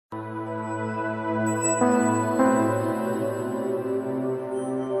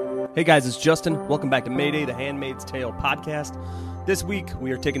Hey guys, it's Justin. Welcome back to Mayday, the Handmaid's Tale podcast. This week,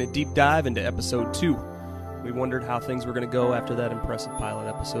 we are taking a deep dive into episode 2. We wondered how things were going to go after that impressive pilot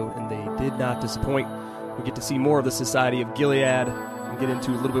episode, and they did not disappoint. We get to see more of the Society of Gilead and get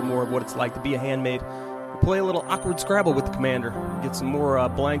into a little bit more of what it's like to be a handmaid. We play a little awkward Scrabble with the commander, get some more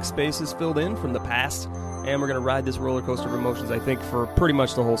blank spaces filled in from the past, and we're going to ride this roller coaster of emotions, I think, for pretty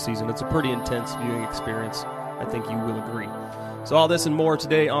much the whole season. It's a pretty intense viewing experience. I think you will agree. So all this and more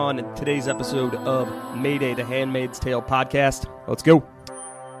today on today's episode of Mayday, the Handmaid's Tale podcast. Let's go.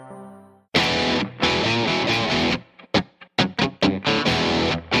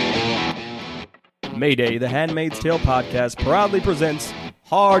 Mayday, the Handmaid's Tale podcast proudly presents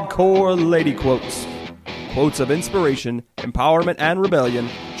Hardcore Lady Quotes. Quotes of inspiration, empowerment, and rebellion,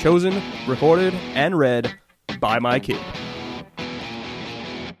 chosen, recorded, and read by my kid.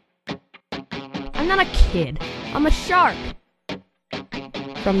 I'm not a kid. I'm a shark.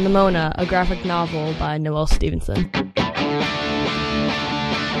 From Nimona, a graphic novel by Noelle Stevenson.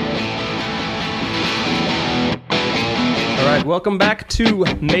 All right, welcome back to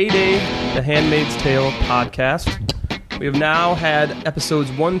Mayday, the Handmaid's Tale podcast. We have now had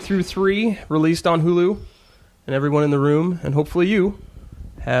episodes 1 through 3 released on Hulu, and everyone in the room, and hopefully you,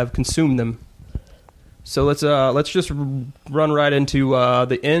 have consumed them. So let's just run right into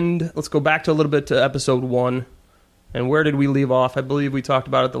the end. Let's go back to a little bit to episode 1. And where did we leave off? I believe we talked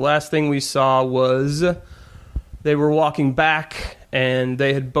about it. The last thing we saw was they were walking back, and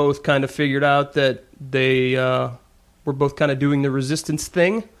they had both kind of figured out that they were both kind of doing the resistance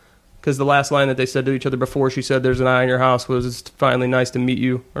thing. Because the last line that they said to each other before she said, "There's an eye in your house," was, "It's finally nice to meet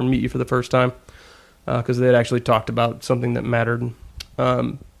you," or meet you for the first time. Because they had actually talked about something that mattered.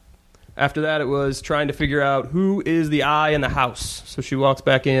 After that, it was trying to figure out who is the eye in the house. So she walks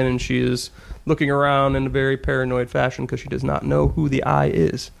back in, and she is looking around in a very paranoid fashion because she does not know who the eye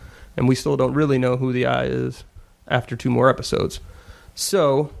is. And we still don't really know who the eye is after 2 more episodes.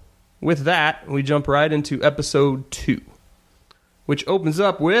 So, with that, we jump right into episode 2, which opens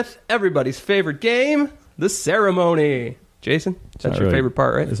up with everybody's favorite game, the ceremony. Jason, that's your favorite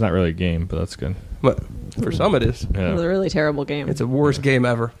part, right? It's not really a game, but that's good. But for some it is. Yeah. It was a really terrible game. It's the worst game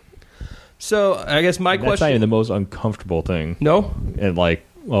ever. So, I guess my question... That's not even the most uncomfortable thing. No? And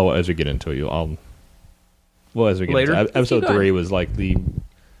as we get into it, as we get Later? into it, episode 3 was I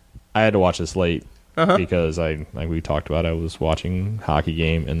had to watch this late because we talked about, I was watching a hockey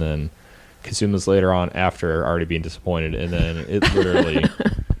game and then consumed this later on after already being disappointed, and then it literally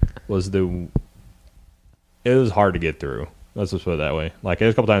it was hard to get through. Let's just put it that way.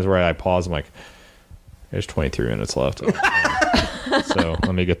 There's a couple times where I paused, I'm like, there's 23 minutes left. So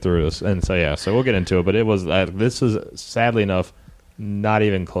let me get through this. And so we'll get into it, but this is sadly enough not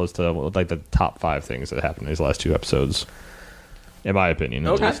even close to the top 5 things that happened in these last 2 episodes, in my opinion.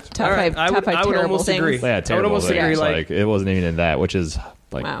 Okay. Top five I would almost things. agree. Yeah, terrible I would almost things. agree. It wasn't even in that, which is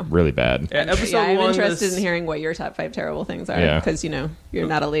really bad. Yeah, episode I'm 1 interested in hearing what your top 5 terrible things are, because you're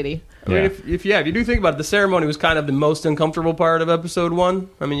not a lady. I mean, if you do think about it, the ceremony was kind of the most uncomfortable part of episode 1.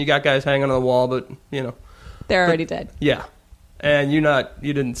 I mean, you got guys hanging on the wall, but they're already dead. Yeah, and you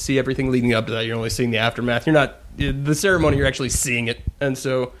didn't see everything leading up to that. You're only seeing the aftermath. The ceremony. You're actually seeing it, and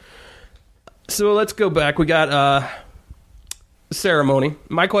so let's go back. We got ceremony.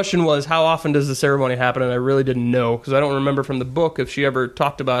 My question was, how often does the ceremony happen? And I really didn't know because I don't remember from the book if she ever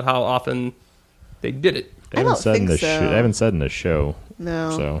talked about how often they did it. They haven't said in the show.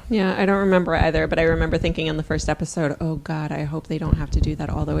 No. So. Yeah, I don't remember either, but I remember thinking in the first episode, oh God, I hope they don't have to do that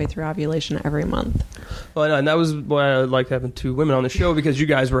all the way through ovulation every month. Well, and that was why I liked having 2 women on the show, because you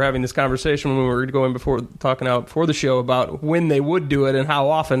guys were having this conversation when we were talking out before the show about when they would do it and how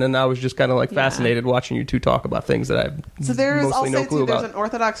often, and I was just kind of fascinated watching you 2 talk about things that I have mostly no clue about. There's an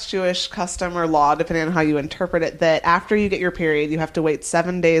Orthodox Jewish custom or law, depending on how you interpret it, that after you get your period, you have to wait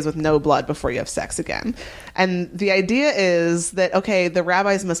 7 days with no blood before you have sex again. And the idea is that, okay, the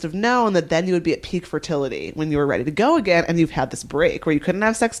rabbis must have known that then you would be at peak fertility when you were ready to go again, and you've had this break where you couldn't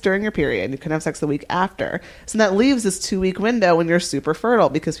have sex during your period, and you couldn't have sex the week after. So that leaves this 2-week window when you're super fertile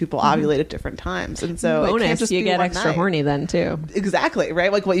because people ovulate at different times. And so bonus, it can't just you be get one extra night. Horny then too. Exactly,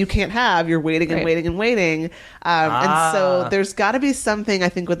 right? What you can't have, you're waiting and waiting and waiting. And so there's got to be something, I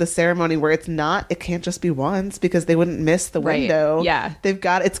think, with the ceremony where it can't just be once, because they wouldn't miss the window. Yeah. It's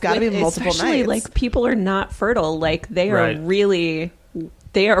got to be multiple especially nights. People are not fertile. They are really,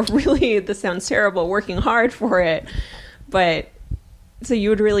 this sounds terrible, working hard for it. But so you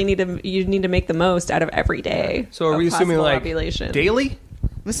would really need to make the most out of every day. So are we assuming ovulation. Daily?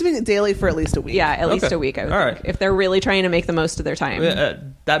 I'm assuming daily for at least a week. Yeah, at least a week, I would think. If they're really trying to make the most of their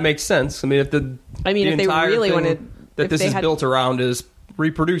time. That makes sense. I mean, if I mean, the if they entire really thing wanted, that if this they is had- built around is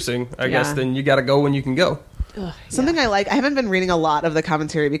reproducing, I guess, Yeah. then you got to go when you can go. Something I like, I haven't been reading a lot of the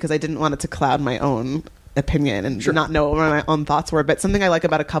commentary because I didn't want it to cloud my own opinion and not know what my own thoughts were. But something I like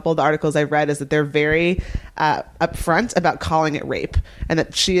about a couple of the articles I've read is that they're very upfront about calling it rape, and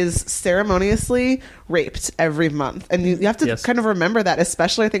that she is ceremoniously raped every month. And you have to Yes. kind of remember that,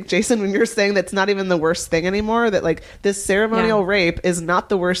 especially I think, Jason, when you're saying that's not even the worst thing anymore, that like this ceremonial rape is not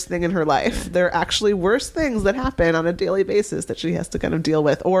the worst thing in her life. There are actually worse things that happen on a daily basis that she has to kind of deal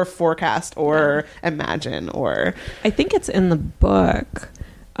with or forecast or imagine or... I think it's in the book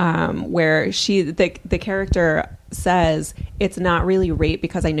where the character says it's not really rape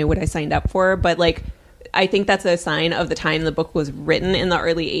because I knew what I signed up for, but like I think that's a sign of the time the book was written in the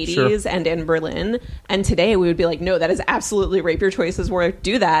early 80s and in Berlin. And today we would be like, no, that is absolutely rape. Your choices were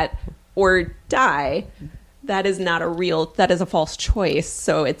do that or die. That is not a real, that is a false choice.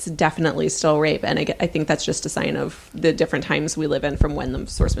 So it's definitely still rape. And I think that's just a sign of the different times we live in from when the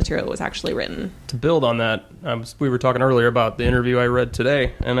source material was actually written. To build on that, we were talking earlier about the interview I read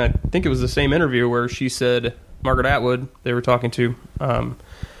today, and I think it was the same interview where she said, Margaret Atwood, they were talking to,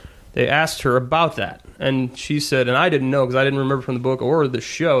 they asked her about that. And she said, and I didn't know because I didn't remember from the book or the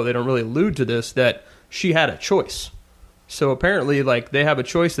show, they don't really allude to this, that she had a choice. So apparently, like, they have a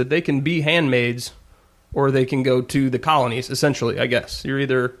choice that they can be handmaids or they can go to the colonies, essentially, I guess. You're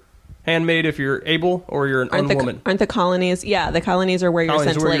either handmaid if you're able or you're an unwoman. Aren't the colonies? Yeah, the colonies are where you're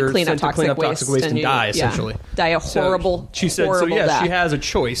sent to like clean up toxic waste and you, die, essentially. Die a horrible, she said, horrible death. she has a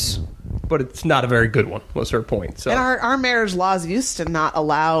choice, but it's not a very good one, was her point. So. And our marriage laws used to not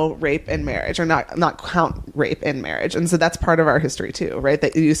allow rape in marriage, or not count rape in marriage, and so that's part of our history too, right?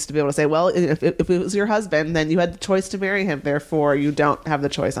 That you used to be able to say, well, if it was your husband, then you had the choice to marry him. Therefore, you don't have the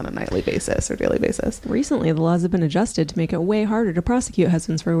choice on a nightly basis or daily basis. Recently, the laws have been adjusted to make it way harder to prosecute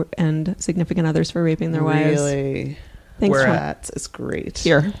husbands and significant others for raping their wives. Really, Thanks, Where Trump. that is great.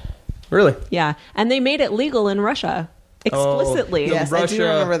 Here, Really? yeah, and they made it legal in Russia explicitly. Oh, Yes, I do Russia-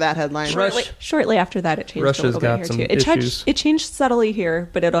 remember that headline. Shortly after that, it changed Russia's a little got bit some here too. issues. It changed subtly here,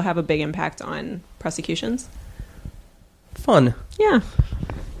 but it'll have a big impact on prosecutions. Fun. Yeah.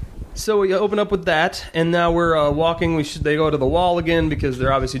 So we open up with that, and now we're walking. They go to the wall again because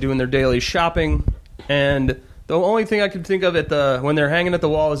they're obviously doing their daily shopping. And the only thing I could think of when they're hanging at the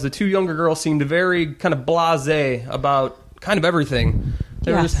wall is the two younger girls seemed very kind of blasé about kind of everything.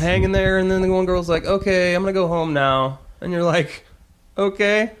 They were just hanging there, and then the one girl's like, "Okay, I'm gonna go home now," and you're like,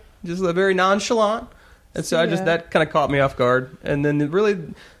 "Okay," just very nonchalant. And so that kind of caught me off guard. And then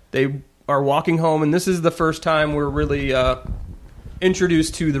they are walking home, and this is the first time we're really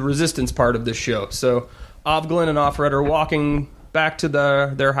introduced to the resistance part of this show. So Ovglin and Offred are walking back to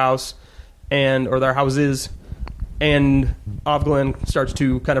their house, or their houses, and Ovglin starts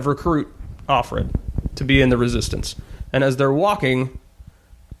to kind of recruit Offred to be in the resistance. And as they're walking,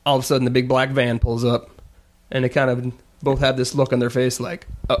 all of a sudden the big black van pulls up, and they kind of both have this look on their face like,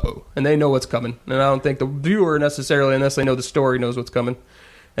 uh-oh, and they know what's coming. And I don't think the viewer necessarily, unless they know the story, knows what's coming.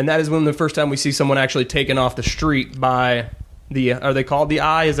 And that is when the first time we see someone actually taken off the street by are they called the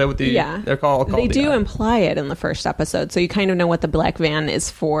Eye? Is that what they're called? They the do Eye. imply it in the first episode, so you kind of know what the black van is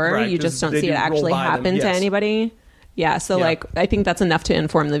for. Right, you just 'cause don't they see do it roll actually by them, happen to yes. anybody. Yeah, so Yeah. like I think that's enough to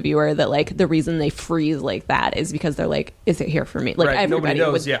inform the viewer that like the reason they freeze like that is because they're like, is it here for me? Like Right, nobody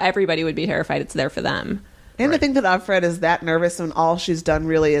knows, everybody would be terrified it's there for them. And I think that Offred is that nervous when all she's done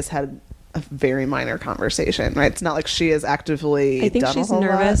really is had a very minor conversation, right? It's not like she is actively. I think done a she's whole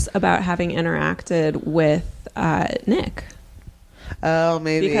nervous lot. about having interacted with Nick. Oh,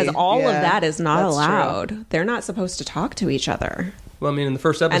 maybe Because all of Yeah, that is not that's allowed. true. They're not supposed to talk to each other. Well, I mean, in the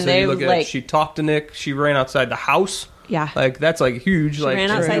first episode, they, you look at like- it, she talked to Nick, she ran outside the house. Yeah. Like, that's like huge. She like ran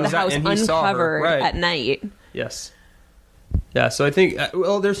outside the house and he saw her. uncovered Right. at night. Yes. Yeah, so I think,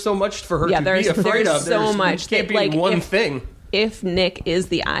 there's so much for her Yeah, to there's- be afraid there's of. so much It can't that, be like, one if- thing. If Nick is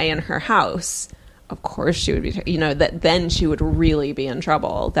the eye in her house, of course she would be, that then she would really be in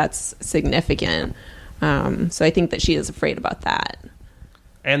trouble. That's significant. So I think that she is afraid about that.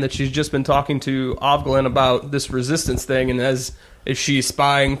 And that she's just been talking to Ovglin about this resistance thing, and is she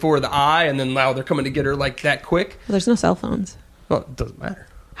spying for the Eye, and then now they're coming to get her like that quick? Well, there's no cell phones. Well, it doesn't matter.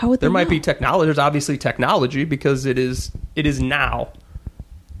 How would they There might know? be technology. There's obviously technology because it is now.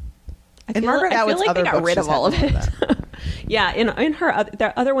 I And feel, Margaret I feel Atwood's like they other got books rid just of all of had it. none of Yeah, in her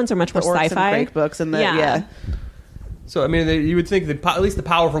the other ones are much more The Orcs and sci-fi Crake books and yeah. So I mean, you would think that at least the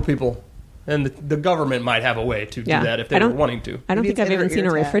powerful people and the government might have a way to Yeah. do that if I they were don't- wanting to. I don't Maybe think it's I've in her even seen a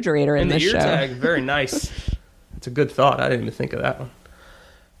ear tag. refrigerator in And the this ear show. tag, very nice. It's a good thought. I didn't even think of that one.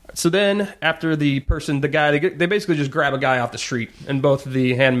 So then, after the guy, they basically just grab a guy off the street, and both of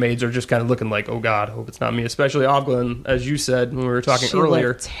the handmaids are just kind of looking like, "Oh God, I hope it's not me." Especially Ovglin, as you said when we were talking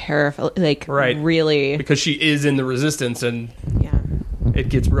earlier, terrified, like right? Really, because she is in the resistance, and yeah, it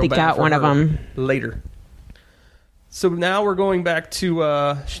gets real. They bad got for one of her them later. So now we're going back to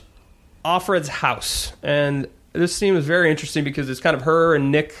Offred's house, and this scene was very interesting because it's kind of her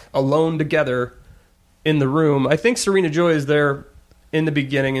and Nick alone together in the room. I think Serena Joy is there in the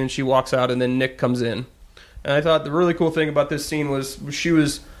beginning, and she walks out, and then Nick comes in. And I thought the really cool thing about this scene was she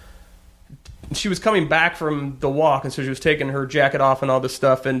was coming back from the walk, and so she was taking her jacket off and all this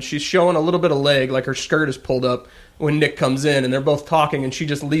stuff, and she's showing a little bit of leg, like her skirt is pulled up when Nick comes in, and they're both talking, and she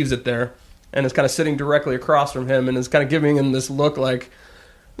just leaves it there and is kind of sitting directly across from him and is kind of giving him this look like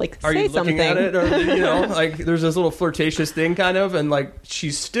are say you looking something. at it? Or, like there's this little flirtatious thing kind of, and like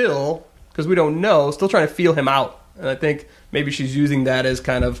she's still, because we don't know, still trying to feel him out. And I think maybe she's using that as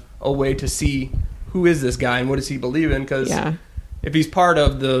kind of a way to see who is this guy and what does he believe in, because if he's part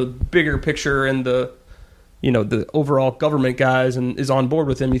of the bigger picture and the overall government guys and is on board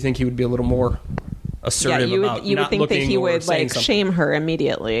with him, you think he would be a little more assertive about you would not think that looking he or would saying like something. shame her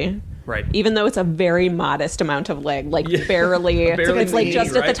immediately. Right. Even though it's a very modest amount of leg, like barely it's like knee, just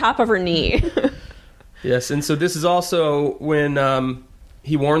at the right? top of her knee. Yes, and so this is also when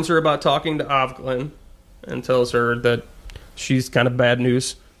he warns her about talking to Ovglin and tells her that she's kind of bad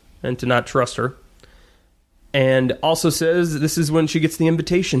news and to not trust her. And also says this is when she gets the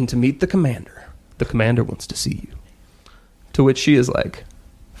invitation to meet the commander. The commander wants to see you. To which she is like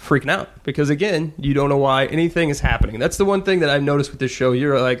freaking out because, again, you don't know why anything is happening. That's the one thing that I've noticed with this show.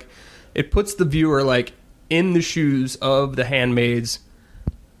 You're like, it puts the viewer like in the shoes of the handmaids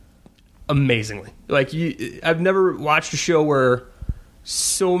amazingly. Like I've never watched a show where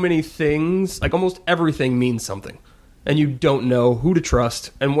so many things, like almost everything means something, and you don't know who to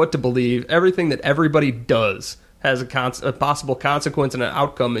trust and what to believe. Everything that everybody does has a possible consequence and an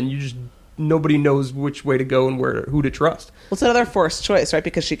outcome, and nobody knows which way to go and who to trust. Well, it's another forced choice, right?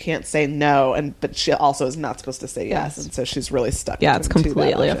 Because she can't say no, but she also is not supposed to say yes, and so she's really stuck. Yeah, it's between two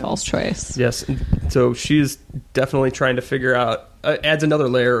completely a options. false choice. Yes, so she's definitely trying to figure out, adds another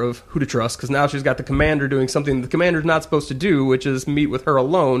layer of who to trust, because now she's got the commander doing something the commander's not supposed to do, which is meet with her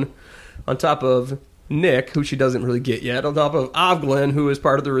alone, on top of Nick, who she doesn't really get yet, on top of Ovglin, who is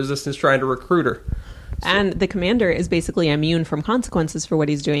part of the resistance trying to recruit her. And the commander is basically immune from consequences for what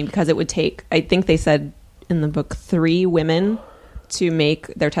he's doing, because it would take, I think they said in the book, 3 women to make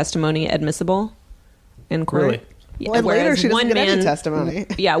their testimony admissible in court. Really? Yeah, Well, and later whereas she doesn't one get any testimony.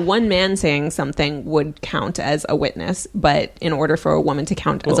 Yeah, one man saying something would count as a witness, but in order for a woman to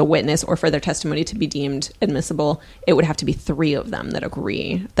count as a witness or for their testimony to be deemed admissible, it would have to be 3 of them that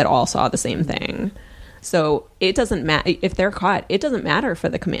agree that all saw the same thing. So it doesn't matter if they're caught. It doesn't matter for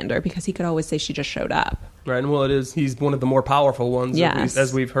the commander because he could always say she just showed up. Right, and well, he's one of the more powerful ones, Yes.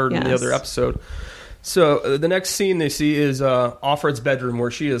 as we've heard in the Yes. other episode. So the next scene they see is Offred's bedroom, where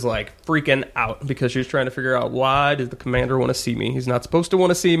she is like freaking out because she's trying to figure out, why does the commander want to see me? He's not supposed to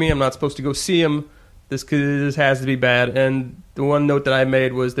want to see me. I'm not supposed to go see him. This has to be bad. And the one note that I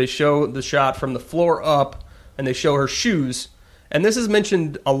made was they show the shot from the floor up, and they show her shoes. And this is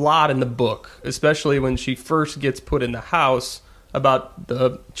mentioned a lot in the book, especially when she first gets put in the house.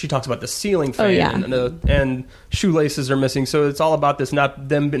 She talks about the ceiling fan and shoelaces are missing. So it's all about this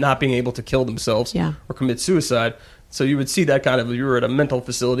them not being able to kill themselves or commit suicide. So you would see that kind of, you were at a mental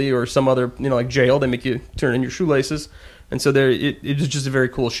facility or some other, like jail, they make you turn in your shoelaces. And so it was just a very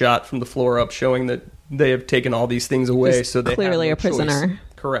cool shot from the floor up, showing that they have taken all these things away. He's so they clearly have no a prisoner. choice.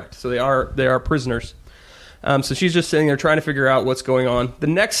 Correct. So they are prisoners. So she's just sitting there trying to figure out what's going on. The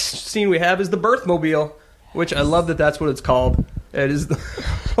next scene we have is the birthmobile, which I love that's what it's called. It is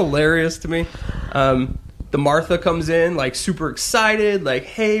hilarious to me. The Martha comes in, like, super excited, like,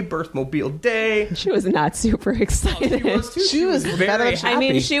 hey, birthmobile day. She was not super excited. She was, too. She was very happy. I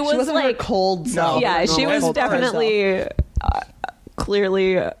mean, she was wasn't her like cold self. Yeah, her she normal was cold definitely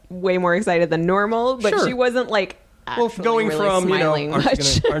clearly way more excited than normal, but Sure. she wasn't like actually going really from, smiling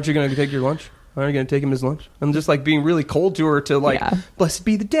much. aren't you going to take your lunch? Aren't you going to take him his lunch? I'm just like being really cold to her to like, blessed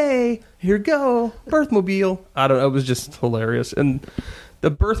be the day. Here you go. Birthmobile. I don't know. It was just hilarious. And the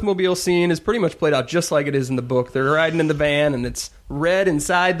birthmobile scene is pretty much played out just like it is in the book. They're riding in the van, and it's red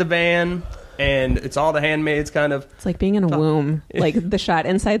inside the van, and it's all the handmaids kind of. It's like being in a womb. Like the shot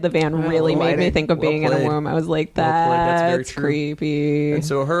inside the van really made me think of being in a womb. I was like, That's very that's true. creepy. And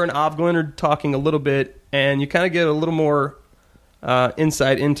so her and Ovglin are talking a little bit, and you kind of get a little more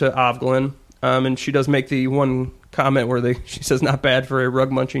insight into Ovglin. And she does make the one comment where she says not bad for a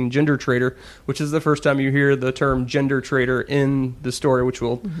rug munching gender traitor, which is the first time you hear the term gender traitor in the story, which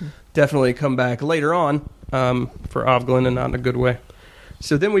will definitely come back later on for Ovglin, and not in a good way.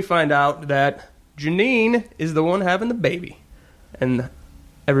 So then we find out that Janine is the one having the baby, and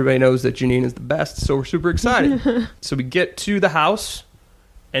everybody knows that Janine is the best, so we're super excited. So we get to the house,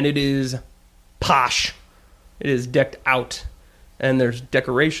 and it is posh. It is decked out, and there's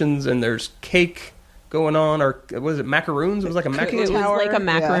decorations, and there's cake going on, or was it macaroons? It was like a macaroon It was like a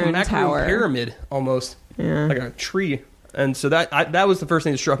macaroon tower. Pyramid almost, Yeah. like a tree. And so that was the first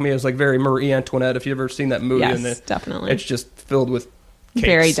thing that struck me as like very Marie Antoinette. If you've ever seen that movie, Yes, and definitely. it's just filled with cakes.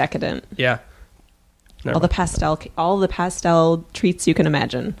 Very decadent. Yeah, All the pastel treats you can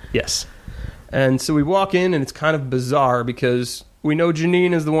imagine. yes. And so we walk in, and it's kind of bizarre because we know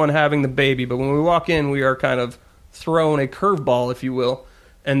Janine is the one having the baby, but when we walk in, we are kind of thrown a curveball, if you will,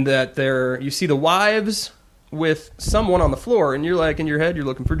 and that you see the wives with someone on the floor, and you're like, in your head, you're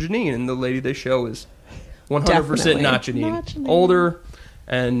looking for Janine, and the lady they show is 100% Definitely. not Janine. Not Janine. Older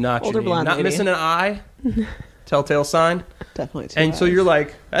and not Older Janine. blonde Not lady. missing an eye. Telltale sign. Definitely. Too And so eyes. you're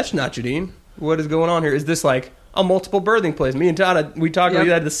like, that's not Janine. What is going on here? Is this like a multiple birthing place? Me and Todd, we talked about, Yep.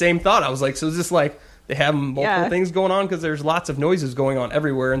 we had the same thought. I was like, so is this like they have multiple Yeah. things going on? Because there's lots of noises going on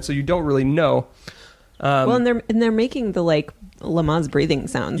everywhere, and so you don't really know. Well, and they're making the like Lamaze breathing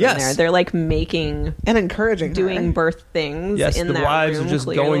sounds Yes. in there. They're like making and encouraging doing her. birth things. Yes, in the that wives room, are just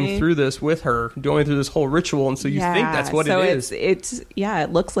clearly. going through this with her, going through this whole ritual, and so you think that's what so it is. It's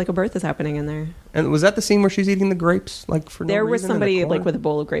it looks like a birth is happening in there. And was that the scene where she's eating the grapes, like for no There was reason in the somebody corner? like with a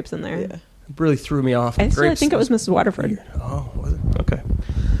bowl of grapes in there. Yeah. It really threw me off. I still Grapes think it was Mrs. Waterford. weird. Oh, was it? Okay.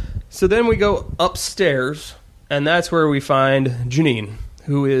 So then we go upstairs, and that's where we find Janine,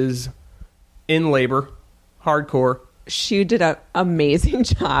 who is in labor, hardcore. She did an amazing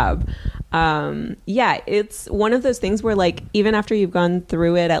job. It's one of those things where like even after you've gone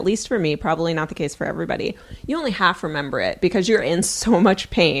through it, at least for me, probably not the case for everybody, you only half remember it because you're in so much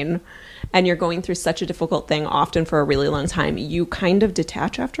pain and you're going through such a difficult thing often for a really long time. You kind of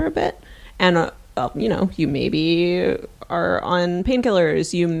detach after a bit, and you maybe are on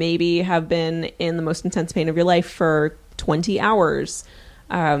painkillers, you maybe have been in the most intense pain of your life for 20 hours.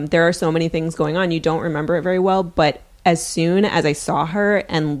 There are so many things going on, you don't remember it very well, but as soon as I saw her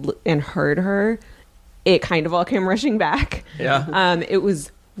and heard her, it kind of all came rushing back. Yeah. It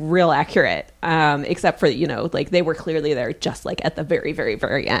was real accurate, except for, like they were clearly there just like at the very, very,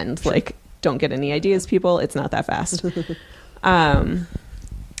 very end. Sure. Like, don't get any ideas, people. It's not that fast. It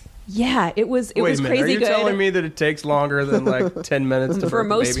was Wait was a minute. crazy Are you good. telling me that it takes longer than like 10 minutes to For birth a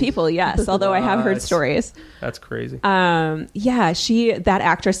most baby? people, yes. Although I have heard What? stories. That's crazy. That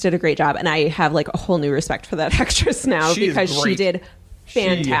actress did a great job, and I have like a whole new respect for that actress now She is because she great. did She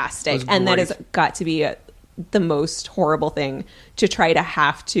fantastic, was and that great. has got to be the most horrible thing to try to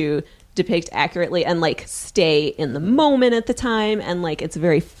have to depict accurately and like stay in the moment at the time, and like it's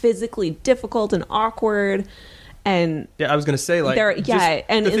very physically difficult and awkward. And Yeah, I was gonna say like there, just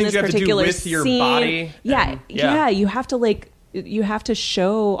and the in things this you have to do particular with your scene, body. yeah, and- you have to like you have to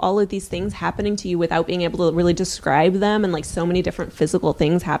show all of these things happening to you without being able to really describe them, and like so many different physical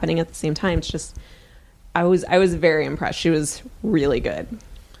things happening at the same time. It's just I was very impressed. She was really good.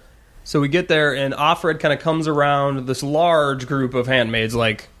 So we get there, and Offred kind of comes around this large group of handmaids,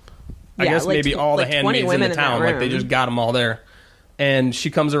 like I Yeah, guess like maybe all the like 20 handmaids in women the in that town, like they room. just got them all there. And she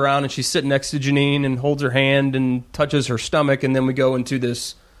comes around, and she's sitting next to Janine and holds her hand and touches her stomach, and then we go into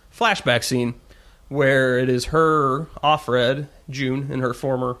this flashback scene where it is her, Offred, June, in her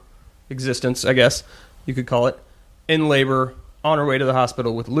former existence, I guess you could call it, in labor, on her way to the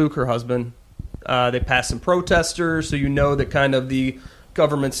hospital with Luke, her husband. They pass some protesters, so you know that kind of the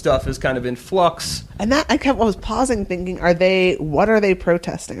government stuff is kind of in flux. And that I was pausing, thinking, what are they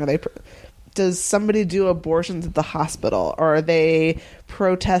protesting? Does somebody do abortions at the hospital, or are they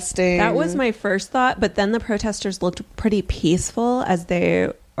protesting? That was my first thought, but then the protesters looked pretty peaceful as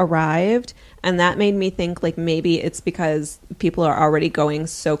they arrived, and that made me think like maybe it's because people are already going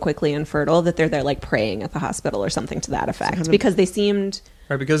so quickly infertile that they're there like praying at the hospital or something to that effect, kind of- because they seemed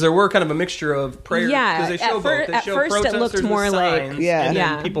Right, because there were kind of a mixture of prayer. Yeah, because they at show fir- both. They at show first it looked protesters with more like- signs, Yeah. and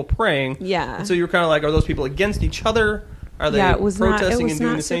Yeah. then people praying. Yeah. And so you're kind of like, are those people against each other? Are they Yeah, it was not- it protesting was and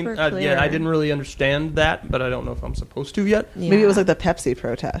doing not the same? super Yeah, clear. I didn't really understand that, but I don't know if I'm supposed to yet. Maybe it was like the Pepsi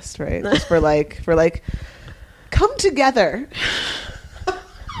protest, right? Just for like come together.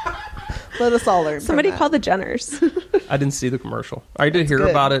 Let us all learn. from somebody that. called the Jenners. I didn't see the commercial. I did hear good.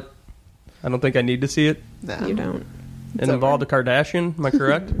 about it. I don't think I need to see it. No. You don't. It over. involved a Kardashian. Am I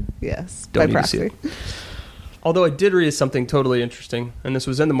correct? Yes, Don't by need to see proxy. it. Although I did read something totally interesting, and this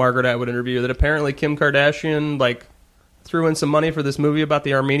was in the Margaret Atwood interview, that apparently Kim Kardashian like threw in some money for this movie about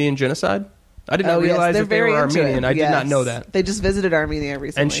the Armenian genocide. I did not realize that they were Armenian. I did not know that. They just visited Armenia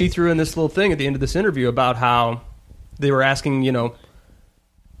recently. And she threw in this little thing at the end of this interview about how they were asking,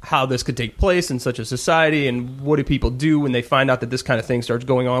 how this could take place in such a society, and what do people do when they find out that this kind of thing starts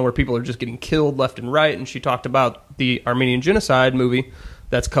going on where people are just getting killed left and right. And she talked about the Armenian genocide movie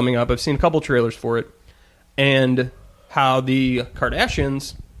that's coming up. I've seen a couple trailers for it. And how the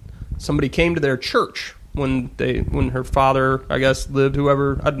Kardashians, somebody came to their church when her father, I guess, lived,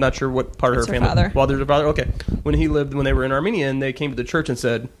 whoever, I'm not sure what part of her family. Father. Well, there's her father. Okay. When he lived, when they were in Armenia, and they came to the church and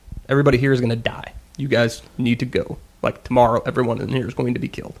said, everybody here is going to die. You guys need to go. Like, tomorrow, everyone in here is going to be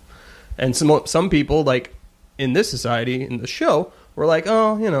killed. And some people, like, in this society, in the show, were like,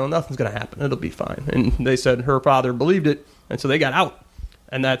 oh, nothing's going to happen. It'll be fine. And they said her father believed it, and so they got out.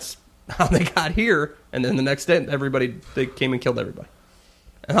 And that's how they got here. And then the next day, they came and killed everybody.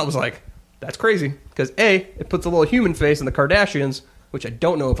 And I was like, that's crazy. Because, A, it puts a little human face in the Kardashians, which I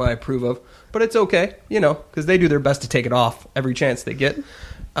don't know if I approve of. But it's okay, because they do their best to take it off every chance they get.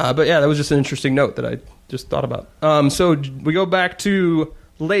 But yeah, that was just an interesting note that I just thought about. So we go back to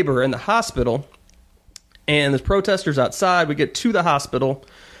labor in the hospital. And there's protesters outside. We get to the hospital.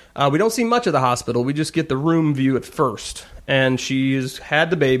 We don't see much of the hospital. We just get the room view at first. And she's had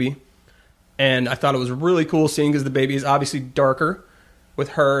the baby. And I thought it was really cool seeing, because the baby is obviously darker with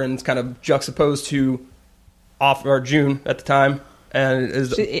her, and it's kind of juxtaposed to June at the time.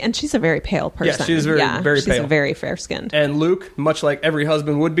 And she's a very pale person. Yeah, she's very pale. She's very fair-skinned. And Luke, much like every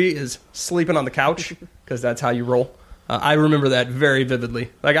husband would be, is sleeping on the couch, because that's how you roll. I remember that very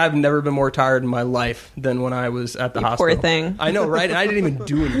vividly. Like, I've never been more tired in my life than when I was at the hospital. Poor thing. I know, right? And I didn't even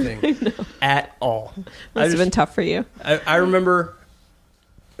do anything at all. Must have been tough for you. I remember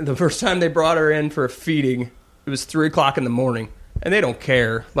the first time they brought her in for a feeding, it was 3 o'clock in the morning. And they don't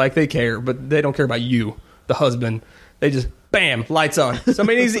care. Like, they care, but they don't care about you, the husband. They just, bam, lights on.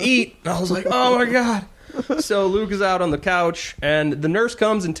 Somebody needs to eat. And I was like, oh, my God. So Luke is out on the couch, and the nurse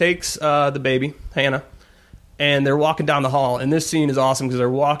comes and takes the baby, Hannah, and they're walking down the hall. And this scene is awesome, because they're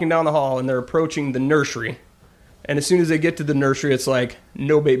walking down the hall, and they're approaching the nursery. And as soon as they get to the nursery, it's like,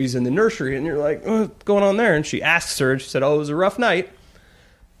 no babies in the nursery. And you're like, what's going on there? And she asks her, and she said, oh, it was a rough night.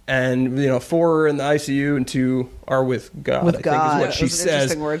 And, 4 are in the ICU and 2 are with God. With God. I think is what she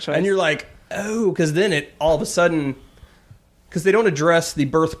says. Word choice. And you're like, oh, because then it all of a sudden, because they don't address the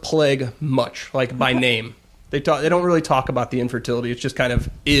birth plague much, like by name. They don't really talk about the infertility. It just kind of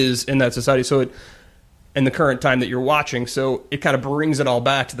is in that society. So in the current time that you're watching, so it kind of brings it all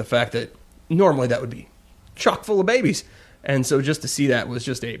back to the fact that normally that would be chock full of babies. And so just to see that was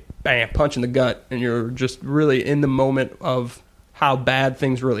just a bam, punch in the gut. And you're just really in the moment of how bad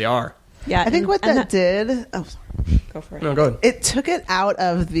things really are. Yeah, I think what that did... Oh, go for it. No, go ahead. It took it out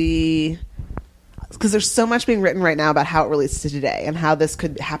of the... Because there's so much being written right now about how it relates to today and how this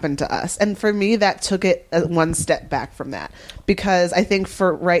could happen to us. And for me, that took it one step back from that. Because I think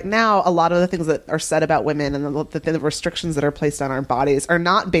for right now, a lot of the things that are said about women and the restrictions that are placed on our bodies are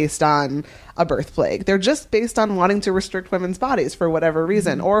not based on a birth plague. They're just based on wanting to restrict women's bodies for whatever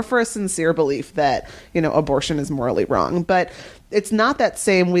reason, or for a sincere belief that, abortion is morally wrong. But it's not that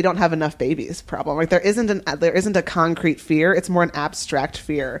same we don't have enough babies problem. Like, there isn't a concrete fear. It's more an abstract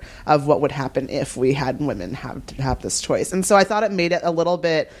fear of what would happen if we had women have this choice. And so I thought it made it a little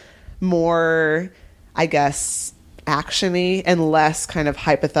bit more, I guess, action-y and less kind of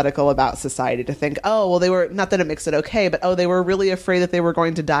hypothetical about society to think, oh, well, they were, not that it makes it okay, but oh, they were really afraid that they were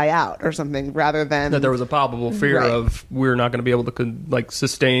going to die out or something, rather than that there was a palpable fear of we're not going to be able to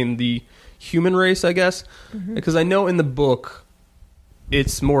sustain the human race, I guess. Because I know in the book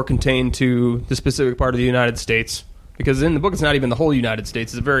it's more contained to the specific part of the United States, because in the book it's not even the whole United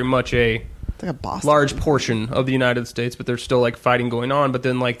States. It's very much a large portion of the United States, but there's still fighting going on. But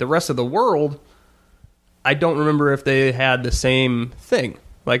then the rest of the world, I don't remember if they had the same thing,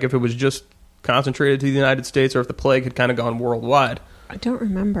 if it was just concentrated to the United States, or if the plague had kind of gone worldwide. I don't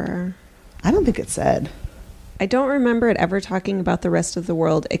remember. I don't think it said. I don't remember it ever talking about the rest of the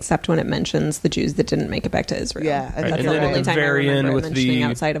world, except when it mentions the Jews that didn't make it back to Israel. Yeah, that's and the then only at the time I very remember end it with mentioning the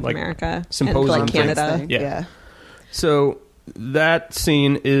outside of America symposium and Canada. thing. Yeah. So that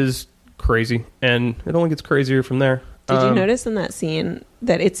scene is crazy, and it only gets crazier from there. Did you notice in that scene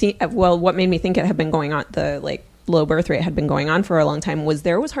that what made me think it had been going on, the low birth rate had been going on for a long time was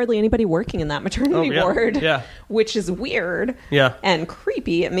there was hardly anybody working in that maternity ward, which is weird and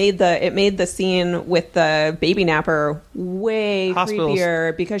creepy. It made the scene with the baby napper way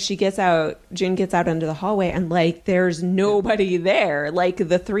creepier because June gets out into the hallway and like there's nobody there. Like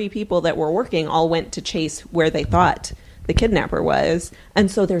the 3 people that were working all went to chase where they thought the kidnapper was,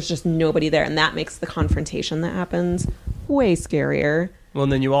 and so there's just nobody there, and that makes the confrontation that happens way scarier. Well,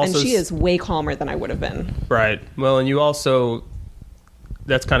 and then you also... And she is way calmer than I would have been. Right. Well, and you also...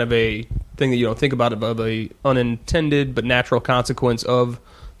 That's kind of a thing that you don't think about a unintended but natural consequence of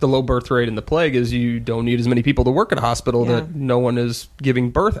the low birth rate in the plague is you don't need as many people to work at a hospital that no one is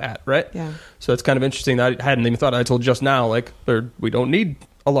giving birth at, right? Yeah. So it's kind of interesting. I hadn't even thought. I told just now, like, we don't need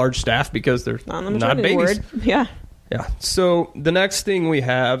a large staff because they're not babies. Ward. Yeah. Yeah. So the next thing we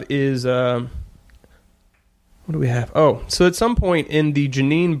have is... what do we have? Oh, so at some point in the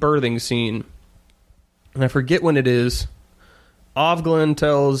Janine birthing scene, and I forget when it is, Ovglin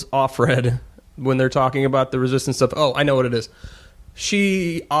tells Offred when they're talking about the resistance stuff. Oh, I know what it is.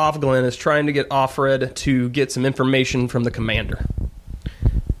 Ovglin is trying to get Offred to get some information from the commander.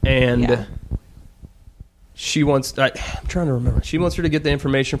 And she wants... I'm trying to remember. She wants her to get the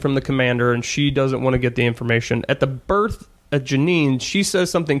information from the commander, and she doesn't want to get the information. At the birth of Janine, she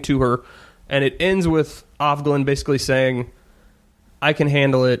says something to her, and it ends with Ovglin basically saying, I can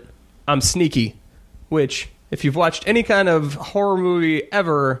handle it. I'm sneaky. Which, if you've watched any kind of horror movie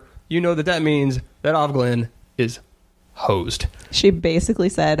ever, you know that means that Ovglin is hosed. She basically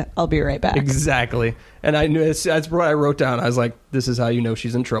said, I'll be right back. Exactly. And I knew that's what I wrote down. I was like, this is how you know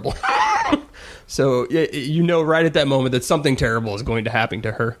she's in trouble. So you know right at that moment that something terrible is going to happen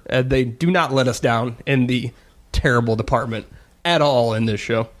to her. They do not let us down in the terrible department at all in this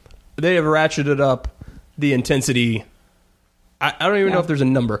show. They have ratcheted up the intensity. I don't even know if there's a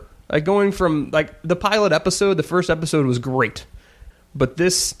number. Like going from like the pilot episode, the first episode was great, but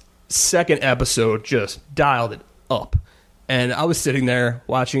this second episode just dialed it up. And I was sitting there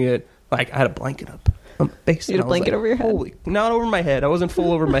watching it, like I had a blanket up on my face. You had a blanket over your head? Not over my head. I wasn't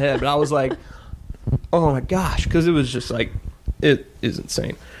full over my head, but I was like, oh my gosh, because it was just like, it is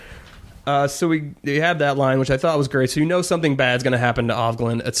insane. So we have that line, which I thought was great. So you know something bad's going to happen to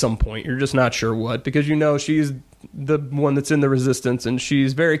Ovglin at some point. You're just not sure what, because you know she's the one that's in the resistance, and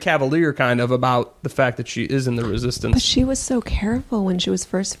she's very cavalier kind of about the fact that she is in the resistance. But she was so careful when she was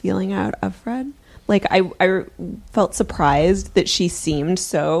first feeling out Offred. Like I felt surprised that she seemed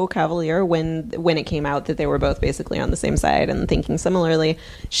so cavalier when it came out that they were both basically on the same side and thinking similarly.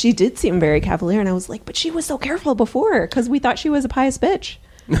 She did seem very cavalier, and I was like, but she was so careful before because we thought she was a pious bitch.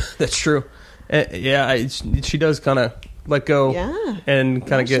 That's true. She does kind of let go and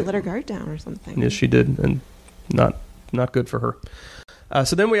kind of she let her guard down or something. Yes, she did, and not good for her.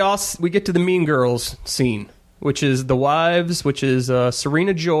 So then we get to the Mean Girls scene, which is the wives, which is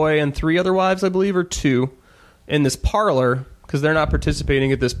Serena Joy and 3 other wives, I believe, or 2, in this parlor, because they're not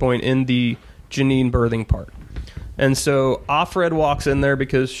participating at this point in the Janine birthing part. And so Offred walks in there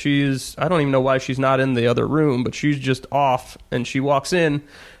because I don't even know why she's not in the other room, but she's just off, and she walks in,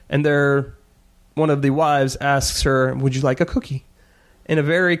 and one of the wives asks her, would you like a cookie? In a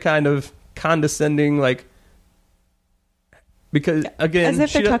very kind of condescending, like, because, again... As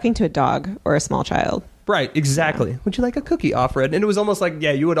if they're talking to a dog or a small child. Right, exactly. Yeah. Would you like a cookie, Offred? And it was almost like,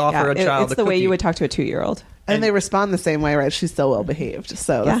 you would offer a child a cookie. It's the way you would talk to a 2-year-old. And they respond the same way, right? She's so well behaved.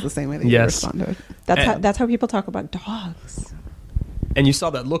 So that's the same way that you respond to it. That's how people talk about dogs. And you saw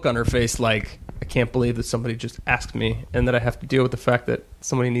that look on her face like, I can't believe that somebody just asked me, and that I have to deal with the fact that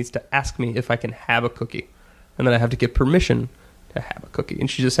somebody needs to ask me if I can have a cookie. And then I have to get permission to have a cookie. And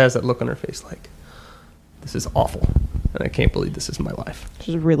she just has that look on her face like, this is awful. And I can't believe this is my life.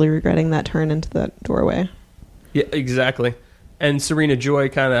 She's really regretting that turn into that doorway. Yeah, exactly. And Serena Joy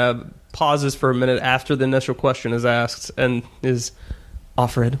kind of pauses for a minute after the initial question is asked and is,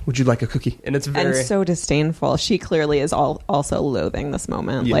 Offred, would you like a cookie? And it's very... And so disdainful. She clearly is also loathing this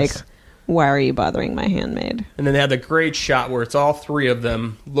moment. Yes. Like, why are you bothering my handmaid? And then they had the great shot where it's all 3 of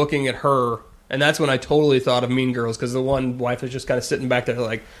them looking at her. And that's when I totally thought of Mean Girls, because the one wife is just kind of sitting back there,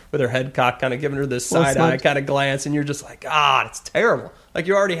 like, with her head cocked, kind of giving her this side-eye kind of glance, and you're just like, God, it's terrible. Like,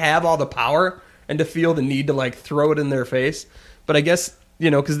 you already have all the power, and to feel the need to, like, throw it in their face. But I guess,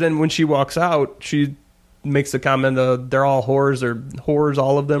 because then when she walks out, she makes the comment, they're all whores, or whores,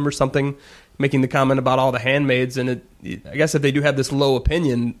 all of them, or something, making the comment about all the handmaids, and I guess if they do have this low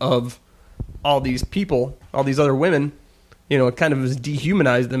opinion of all these people, all these other women... it kind of has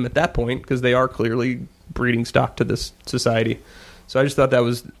dehumanized them at that point because they are clearly breeding stock to this society. So I just thought that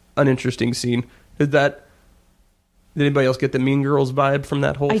was an interesting scene. Did anybody else get the Mean Girls vibe from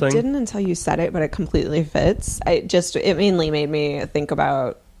that whole thing? I didn't until you said it, but it completely fits. It mainly made me think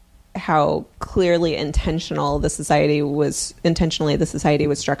about how clearly intentionally the society was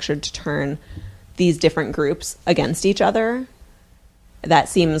structured to turn these different groups against each other. That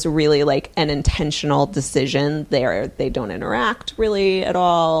seems really like an intentional decision. They don't interact really at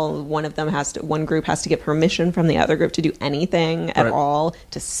all. One group has to get permission from the other group to do anything at all,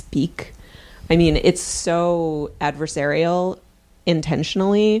 to speak. I mean, it's so adversarial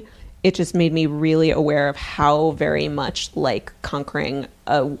intentionally. It just made me really aware of how very much like conquering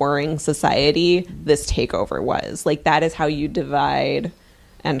a warring society this takeover was. Like, that is how you divide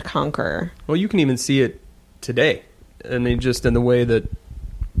and conquer. Well, you can even see it today. I mean, just in the way that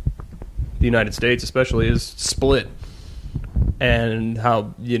the United States especially is split, and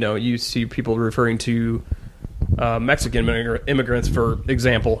how, you see people referring to Mexican immigrants, for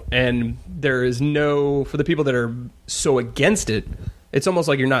example, and there is for the people that are so against it, it's almost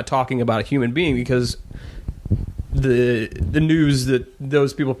like you're not talking about a human being, because the news that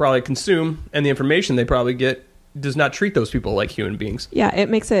those people probably consume and the information they probably get does not treat those people like human beings. Yeah, it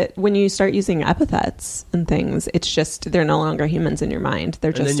makes it, when you start using epithets and things, it's just, they're no longer humans in your mind.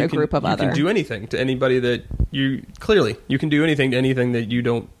 They're just a group of other. You can do anything to anybody that you can do anything to anybody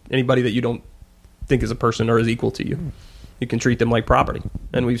that you don't think is a person or is equal to you. You can treat them like property.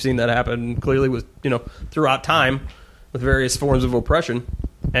 And we've seen that happen clearly with, throughout time with various forms of oppression.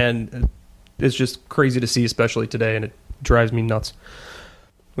 And it's just crazy to see, especially today, and it drives me nuts.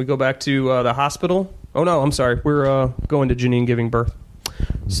 We go back to the hospital. Oh, no, I'm sorry. We're going to Janine giving birth.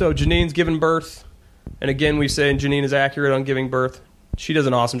 So Janine's giving birth. And again, we say Janine is accurate on giving birth. She does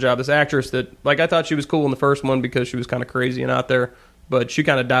an awesome job. This actress that, I thought she was cool in the first one because she was kind of crazy and out there. But she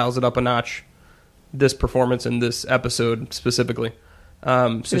kind of dials it up a notch, this performance in this episode specifically.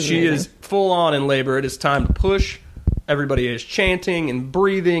 So she is full on in labor. It is time to push. Everybody is chanting and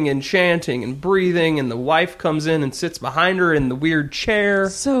breathing and chanting and breathing, and the wife comes in and sits behind her in the weird chair.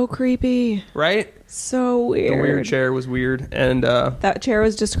 So creepy. Right? So weird. The weird chair was weird. And that chair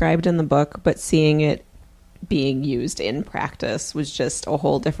was described in the book, but seeing it being used in practice was just a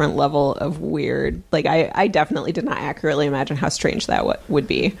whole different level of weird. Like, I definitely did not accurately imagine how strange that would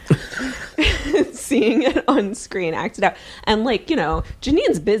be. Seeing it on screen acted out. And,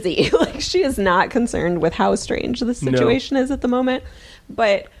 Janine's busy. She is not concerned with how strange the situation is at the moment.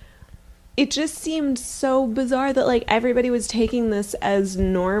 But it just seemed so bizarre that, everybody was taking this as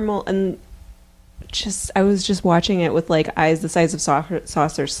normal. And I was just watching it with, eyes the size of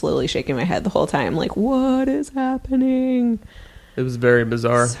saucers, slowly shaking my head the whole time. What is happening? It was very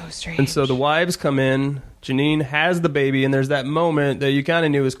bizarre. So strange. And so the wives come in. Janine has the baby, and there's that moment that you kind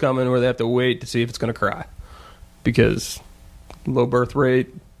of knew was coming where they have to wait to see if it's going to cry. Because low birth rate,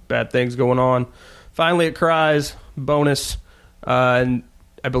 bad things going on. Finally, it cries. Bonus. And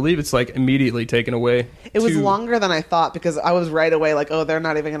I believe it's immediately taken away. It was longer than I thought, because I was right away they're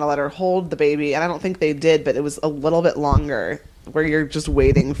not even going to let her hold the baby. And I don't think they did, but it was a little bit longer, where you're just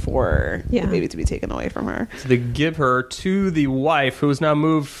waiting for the baby to be taken away from her. So they give her to the wife, who is now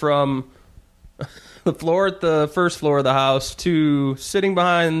moved from the first floor of the house to sitting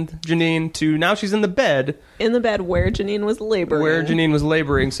behind Janine to now she's in the bed. In the bed where Janine was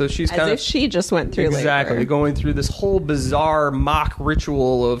laboring. So she's kind of... As if she just went through exactly, labor. Going through this whole bizarre mock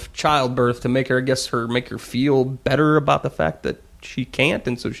ritual of childbirth to make her feel better about the fact that she can't.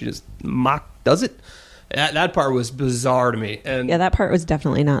 And so she just does it. That part was bizarre to me. And yeah, that part was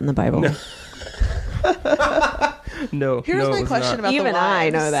definitely not in the Bible. No. Here's my question about even the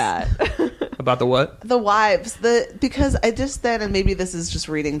wives. I know that. About the what? The wives. Because I just then, and maybe this is just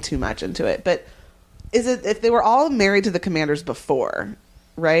reading too much into it, but is it if they were all married to the commanders before,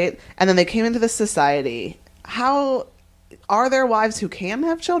 right? And then they came into this society, how are there wives who can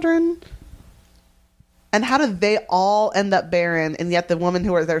have children? And how do they all end up barren, and yet the women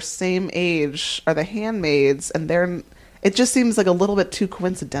who are their same age are the handmaids, and it just seems like a little bit too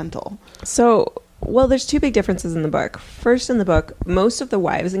coincidental. So, there's two big differences in the book. First, in the book, most of the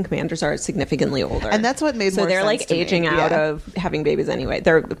wives and commanders are significantly older. And that's what made more sense. So they're aging out of having babies anyway.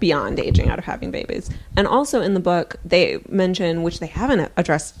 They're beyond aging out of having babies. And also in the book, they mention, which they haven't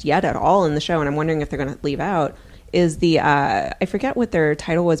addressed yet at all in the show, and I'm wondering if they're going to leave out, is the I forget what their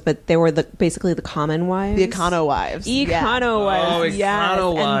title was, but they were basically the common wives, the Econo wives, wives, yes,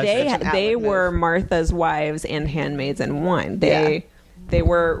 wives. And they were Martha's wives and handmaids in one. They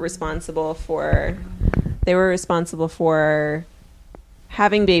were responsible for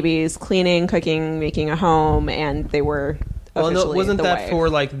having babies, cleaning, cooking, making a home, and they were officially wasn't the that wife. for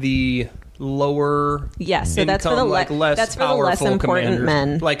the lower. Yes, so that's for the income, less that's for the less powerful important commanders.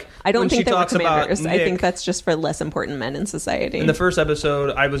 men. Like I don't when think she they were talks about commanders. I Nick- think that's just for less important men in society. In the first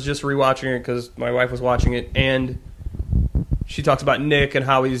episode, I was just rewatching it because my wife was watching it, and she talks about Nick and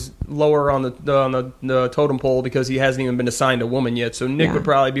how he's lower on the totem pole because he hasn't even been assigned a woman yet. So Nick Yeah. would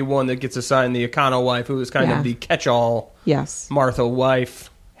probably be one that gets assigned the Econo wife, who is kind Yeah. of the catch-all yes, Martha wife,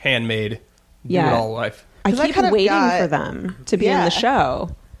 handmaid, Yeah. do-it-all wife. I 'Cause I keep kind of waiting got- for them to be in Yeah. the show.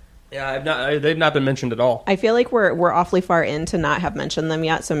 Yeah, they've not been mentioned at all. I feel like we're awfully far in to not have mentioned them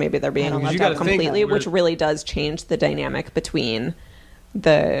yet, so maybe they're being Because left you out gotta think completely, we're- which really does change the dynamic between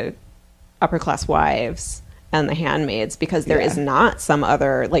the upper class wives and the handmaids, because there is Yeah. not some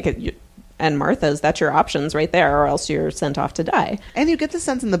other and Martha's, that's your options right there, or else you're sent off to die. And you get the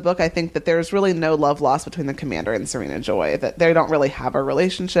sense in the book, I think, that there's really no love lost between the commander and Serena Joy, that they don't really have a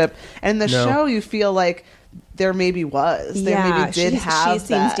relationship. And in the No. show, you feel like there maybe was. There maybe did have she seems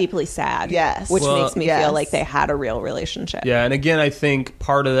that. deeply sad. Yes. Which Well, makes me yes. feel like they had a real relationship. Yeah, and again, I think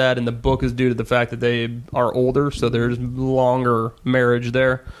part of that in the book is due to the fact that they are older, so there's longer marriage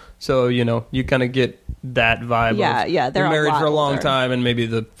there. So, you kind of get that vibe. Yeah, of yeah, they're they're a married lot for a long older. time, and maybe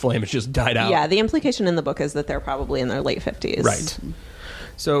the flame has just died out. Yeah, the implication in the book is that they're probably in their late 50s. Right.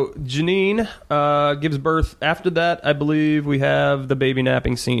 So Janine gives birth. After that, I believe we have the baby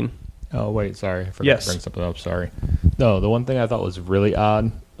napping scene. Oh, wait, sorry. I forgot Yes. to bring something up. Sorry. No, the one thing I thought was really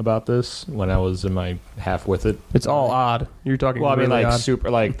odd about this when I was in my half with it. It's all odd. You're talking. Well, I mean, really like, odd. super,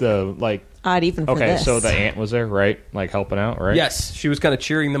 Odd even for okay, this. so the aunt was there, right? Like, helping out, right? Yes, she was kind of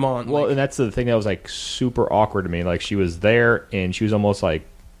cheering them on. Well, like, and that's the thing that was, like, super awkward to me. Like, she was there, and she was almost like,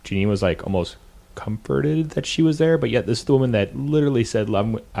 Janine was, like, almost comforted that she was there, but yet this is the woman that literally said,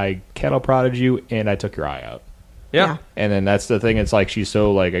 I cattle prodded you, and I took your eye out. yeah. And then that's the thing. It's like she's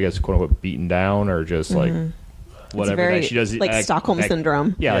so, like, I guess, quote unquote, beaten down or just like whatever. It's very, like, she does like Stockholm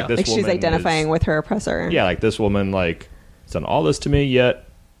syndrome. Yeah, Yeah. like this Like she's woman identifying is- with her oppressor. Yeah, like this woman, like, has done all this to me, yet,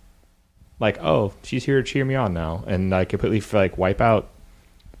 like, oh, she's here to cheer me on now, and I completely like wipe out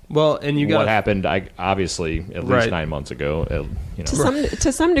Well, and you got what happened. Obviously at least Right. 9 months ago.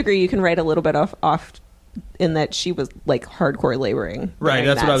 To some degree, you can write a little bit off in that she was like hardcore laboring. Right, during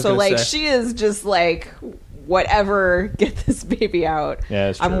that's that. what I was So gonna like say. she is just like whatever, get this baby out. Yeah,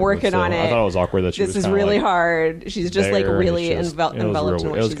 it's I'm true, working but still, on it. I thought it was awkward that she this was is kinda, really like, hard. She's just like there, and really it's just- it was enveloped in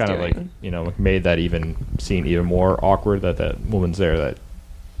real- what it was she's kind doing. of like, made that scene even more awkward that woman's there that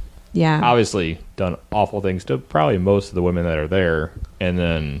Yeah. obviously done awful things to probably most of the women that are there, and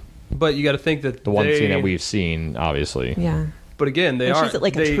then but you got to think that the one scene that we've seen, obviously. Yeah. But again, they And are she's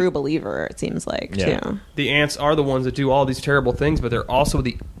like they, a true believer, it seems like, Yeah. too. The ants are the ones that do all these terrible things, but they're also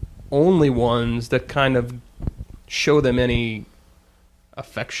the only ones that kind of show them any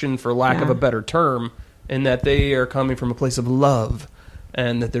affection, for lack of Yeah. a better term, in that they are coming from a place of love,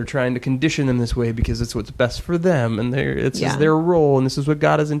 and that they're trying to condition them this way because it's what's best for them, and it's Yeah. their role, and this is what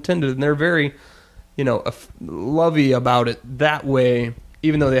God has intended, and they're very, lovey about it that way.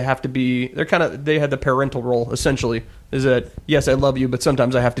 Even though they have to be, they had the parental role essentially. Is that yes, I love you, but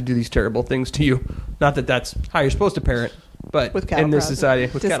sometimes I have to do these terrible things to you. Not that that's how you're supposed to parent, but With cattle in this prods.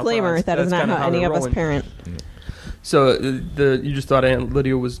 society, with cattle Disclaimer, prods, that is that's not kinda how any they're of us rolling. parent. So you just thought Aunt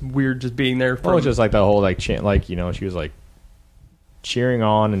Lydia was weird, just being there. Well, it's just like the whole like chant, like she was like cheering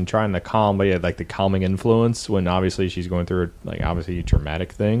on and trying to calm, but yeah, like the calming influence when obviously she's going through like obviously a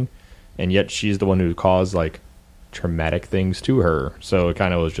traumatic thing, and yet she's the one who caused like traumatic things to her. So it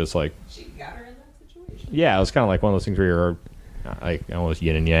kind of was just like She got her in that situation. yeah, it was kind of like one of those things where you're like almost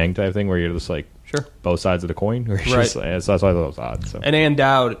yin and yang type thing, where you're just like sure. both sides of the coin. Where you're Right. just, so that's why I thought it was odd. So And Ann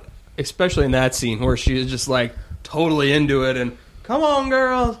Dowd, especially in that scene where she is just like totally into it and come on,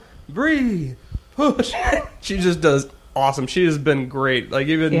 girls, breathe, push. She just does awesome. She has been great. Like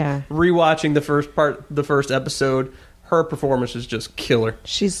even Yeah. rewatching the first episode, her performance is just killer.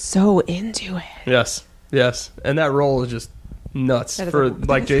 She's so into it. Yes, and that role is just nuts. That is For a-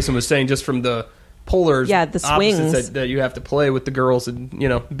 like Jason was saying, just from the polars, Yeah, the opposites swings. that you have to play with the girls, and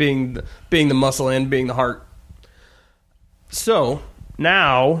being the muscle and being the heart. So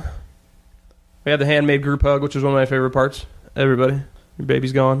now we have the handmade group hug, which is one of my favorite parts. Everybody, your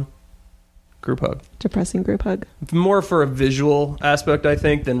baby's gone. Group hug. Depressing group hug. More for a visual aspect, I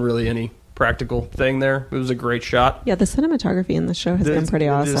think, than really any practical thing there. It was a great shot. Yeah, the cinematography in the show has been pretty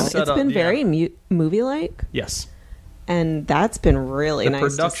awesome. It's setup, been yeah. very movie-like, Yes. and that's been really The nice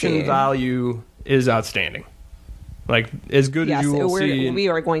production to see. value is outstanding. Like, as good Yes, as you will see. we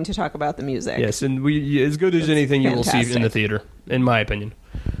are going to talk about the music. Yes, and as good as anything you will see in the fantastic. theater, in my opinion.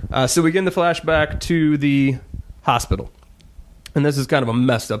 So we get in the flashback to the hospital. And this is kind of a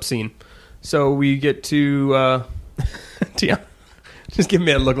messed up scene. So we get to Just give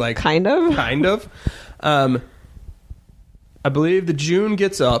me a look like Kind of. Kind of. I believe the June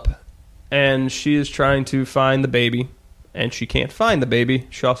gets up, and she is trying to find the baby, and she can't find the baby.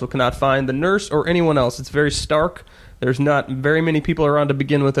 She also cannot find the nurse or anyone else. It's very stark. There's not very many people around to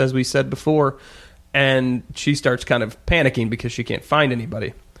begin with, as we said before, and she starts kind of panicking because she can't find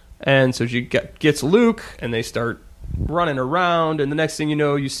anybody. And so she gets Luke, and they start running around, and the next thing you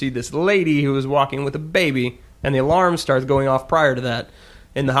know, you see this lady who is walking with a baby, and the alarm starts going off prior to that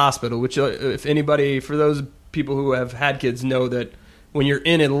in the hospital, which if anybody, for those people who have had kids, know that when you're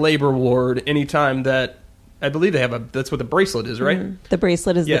in a labor ward, anytime that, I believe they have that's what the bracelet is, right? Mm-hmm. The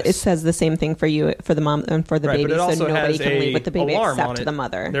bracelet is, yes. It says the same thing for you, for the mom and for the baby, but it also so nobody has can leave with the baby alarm on except it. the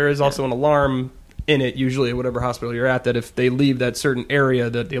mother. There is also an alarm in it, usually at whatever hospital you're at, that if they leave that certain area,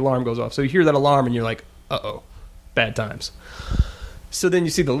 that the alarm goes off. So you hear that alarm and you're like, uh-oh, bad times. So then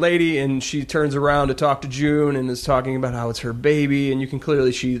you see the lady, and she turns around to talk to June and is talking about how it's her baby, and you can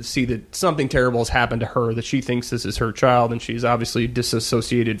clearly see that something terrible has happened to her, that she thinks this is her child, and she's obviously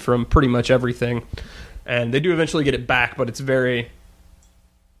disassociated from pretty much everything. And they do eventually get it back, but it's very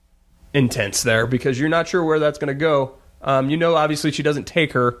intense there because you're not sure where that's going to go. Obviously she doesn't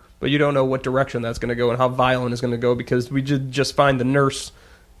take her, but you don't know what direction that's going to go and how violent it's going to go because we just find the nurse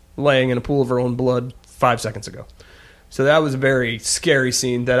laying in a pool of her own blood 5 seconds ago. So that was a very scary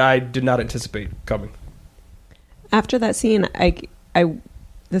scene that I did not anticipate coming. After that scene,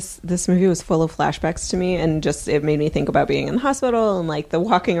 this movie was full of flashbacks to me, and just it made me think about being in the hospital and like the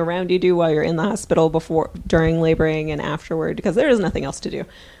walking around you do while you're in the hospital before, during laboring, and afterward, because there is nothing else to do.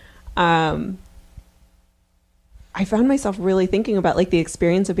 I found myself really thinking about like the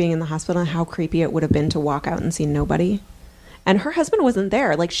experience of being in the hospital and how creepy it would have been to walk out and see nobody. And her husband wasn't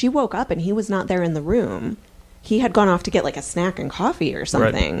there. Like she woke up and he was not there in the room. He had gone off to get like a snack and coffee or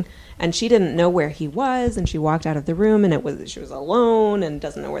something, right. And she didn't know where he was, and she walked out of the room, and she was alone and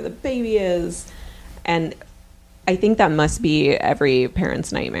doesn't know where the baby is. And I think that must be every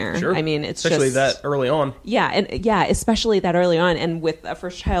parent's nightmare. Sure. I mean, it's especially just, that early on. Yeah, especially that early on. And with a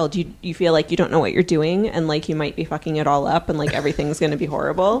first child, you feel like you don't know what you're doing, and like you might be fucking it all up, and like everything's going to be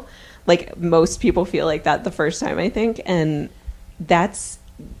horrible. Like most people feel like that the first time, I think, and that's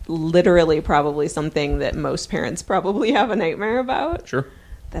literally probably something that most parents probably have a nightmare about. Sure.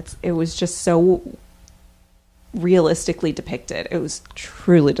 It was just so realistically depicted. It was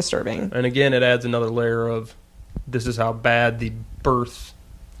truly disturbing. And again, it adds another layer of this is how bad the birth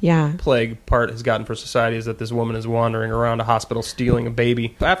plague part has gotten for society, is that this woman is wandering around a hospital stealing a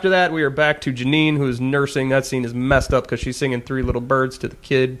baby. After that, we are back to Janine, who is nursing. That scene is messed up because she's singing Three Little Birds to the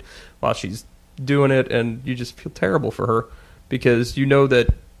kid while she's doing it, and you just feel terrible for her because you know that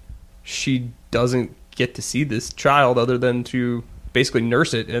she doesn't get to see this child other than to basically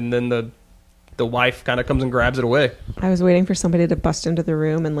nurse it, and then the wife kind of comes and grabs it away. I was waiting for somebody to bust into the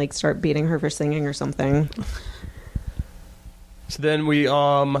room and like start beating her for singing or something. So then we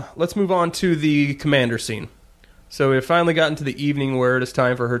let's move on to the commander scene. So we've finally gotten to the evening where it is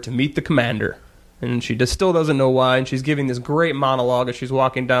time for her to meet the commander, and she still doesn't know why, and she's giving this great monologue as she's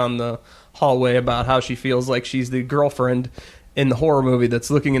walking down the hallway about how she feels like she's the girlfriend in the horror movie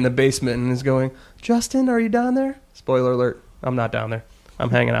that's looking in the basement and is going, "Justin, are you down there?" Spoiler alert, I'm not down there. I'm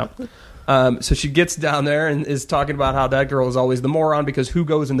hanging out. So she gets down there and is talking about how that girl is always the moron because who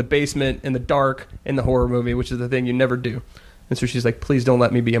goes in the basement in the dark in the horror movie, which is the thing you never do. And so she's like, please don't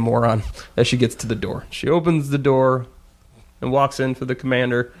let me be a moron, as she gets to the door. She opens the door and walks in for the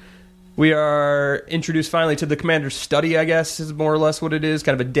commander. We are introduced finally to the commander's study, I guess, is more or less what it is.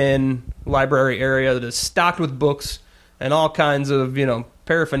 Kind of a den, library area that is stocked with books and all kinds of,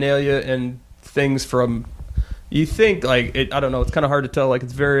 paraphernalia and things from... You think, I don't know, it's kind of hard to tell.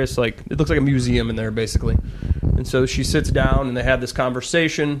 It's various, it looks like a museum in there, basically. And so she sits down, and they have this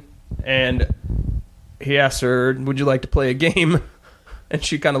conversation, and he asks her, would you like to play a game? And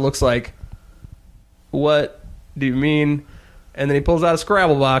she kind of looks like, what do you mean? And then he pulls out a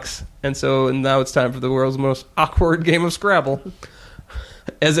Scrabble box, and now it's time for the world's most awkward game of Scrabble.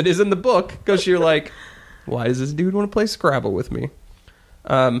 As it is in the book, because you're like, why does this dude want to play Scrabble with me?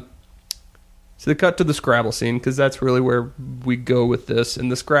 So they cut to the Scrabble scene because that's really where we go with this.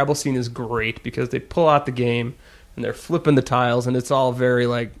 And the Scrabble scene is great because they pull out the game and they're flipping the tiles and it's all very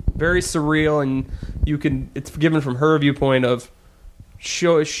surreal. And it's given from her viewpoint of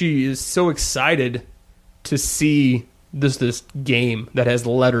she is so excited to see this game that has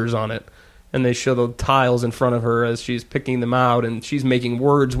letters on it. And they show the tiles in front of her as she's picking them out and she's making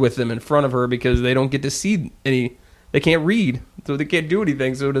words with them in front of her because they don't get to see any. They can't read, so they can't do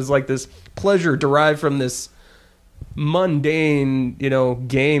anything. So it is like this pleasure derived from this mundane,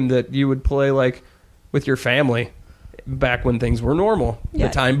 game that you would play with your family. back when things were normal, Yeah,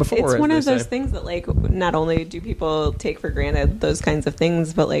 the time before. It's as one they of those say. things that, like, not only do people take for granted those kinds of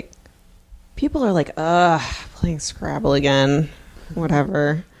things, but, like, people are like, playing Scrabble again.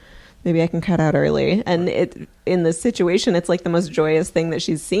 Whatever. Maybe I can cut out early. And in this situation, it's like the most joyous thing that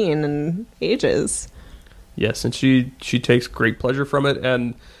she's seen in ages. Yes, and she takes great pleasure from it,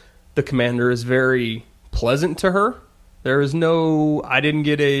 and the commander is very pleasant to her. There is no, I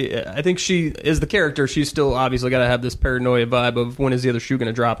think she is the character. She's still obviously got to have this paranoia vibe of when is the other shoe going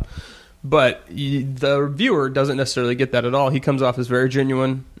to drop. But the viewer doesn't necessarily get that at all. He comes off as very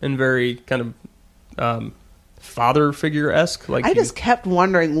genuine and very kind of father figure-esque. Like I just kept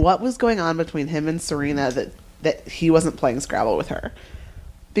wondering what was going on between him and Serena that he wasn't playing Scrabble with her.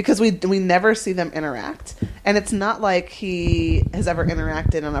 Because we never see them interact. And it's not like he has ever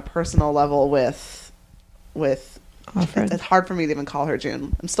interacted on a personal level with Offred. It's hard for me to even call her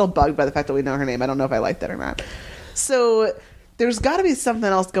June. I'm still bugged by the fact that we know her name. I don't know if I like that or not. So there's got to be something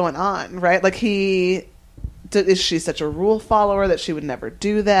else going on, right? Like is she such a rule follower that she would never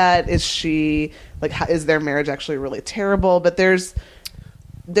do that? Is she like, is their marriage actually really terrible? But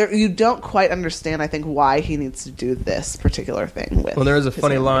you don't quite understand, I think, why he needs to do this particular thing with. Well, there is a his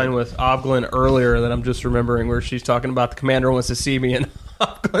funny family. line with Ovglin earlier that I'm just remembering where she's talking about the commander wants to see me, and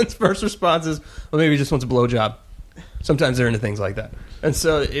Ovglin's first response is, well, maybe he just wants a blowjob. Sometimes they're into things like that. And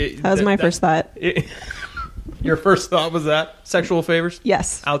so That was my first thought. Your first thought was that? Sexual favors?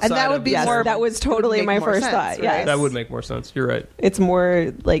 Yes. Outside And that would of be the- Yes, more- that was it would totally make my more first sense, thought. right? Yes. That would make more sense. You're right. It's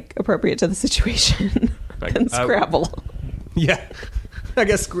more, like, appropriate to the situation than Scrabble. Yeah. I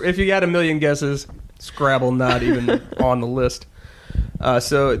guess if you had a million guesses, Scrabble not even on the list.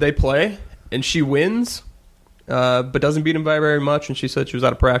 So they play, and she wins, but doesn't beat him by very much. And she said she was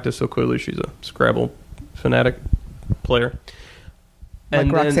out of practice, so clearly she's a Scrabble fanatic player. Like And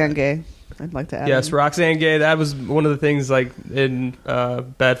then- Roxanne Gay. I'd like to add. Yes, in. Roxanne Gay. That was one of the things, like in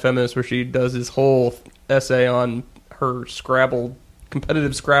Bad Feminist, where she does this whole essay on her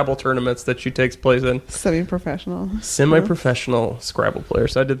competitive Scrabble tournaments that she takes place in. Semi-professional. Semi-professional Scrabble player.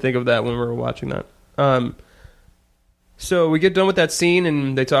 So I did think of that when we were watching that. So we get done with that scene,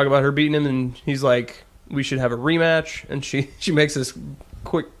 and they talk about her beating him, and he's like, "We should have a rematch." And she makes this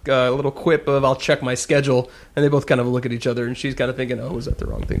quick little quip of, "I'll check my schedule," and they both kind of look at each other, and she's kind of thinking, "Oh, was that the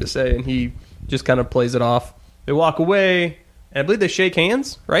wrong thing to say?" And he just kind of plays it off. They walk away, and I believe they shake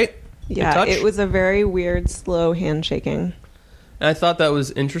hands, right? They Yeah, touch. it was a very weird, slow handshaking And I thought that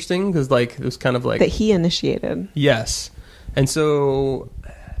was interesting because, like, it was kind of like that he initiated. yes. And so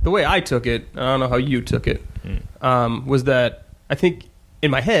the way I took it, I don't know how you took it, was that I think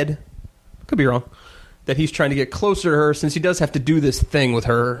in my head, could be wrong, that he's trying to get closer to her since he does have to do this thing with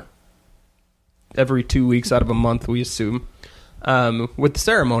her every 2 weeks out of a month, we assume, with the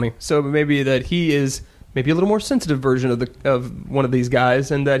ceremony. So maybe that he is maybe a little more sensitive version of one of these guys,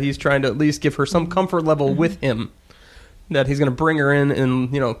 and that he's trying to at least give her some comfort level with him. That he's going to bring her in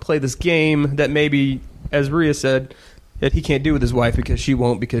and, play this game that maybe, as Rhea said, that he can't do with his wife because she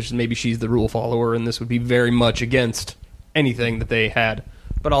won't, because maybe she's the rule follower, and this would be very much against anything that they had.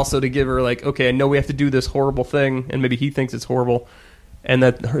 But also to give her, like, okay, I know we have to do this horrible thing, and maybe he thinks it's horrible, and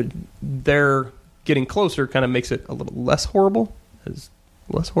that they're getting closer kind of makes it a little less horrible, as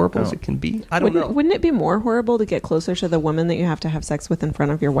it can be. I don't know. Wouldn't it be more horrible to get closer to the woman that you have to have sex with in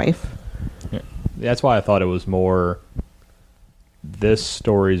front of your wife? Yeah. That's why I thought it was more this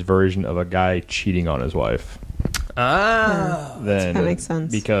story's version of a guy cheating on his wife. Ah. Then That makes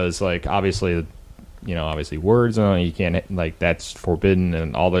sense. Because, like, obviously words, you can't, like, that's forbidden,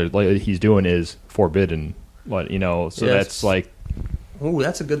 and all the he's doing is forbidden. So Yes. that's, like, Oh,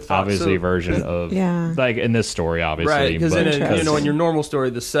 that's a good thought. obviously a So- version of, Yeah. like, in this story, obviously. Right, because but- in your normal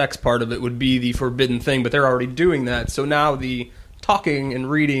story, the sex part of it would be the forbidden thing, but they're already doing that. So now the talking and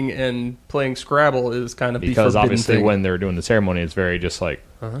reading and playing Scrabble is kind of the because forbidden obviously thing. when they're doing the ceremony, it's very just like,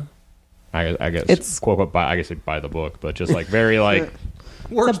 I guess It's- quote by by the book, but just like very like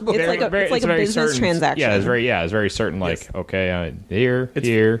Works It's like a- very business certain, transaction. Yeah, it's very certain. Like, Yes. okay, It's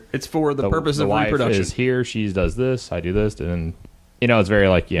here. It's for the purpose the of wife reproduction. is here. She does this. I do this, and it's very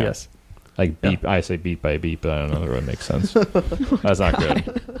like Yes. like beat. I say beat by beat, but I don't know if it really makes sense. That's not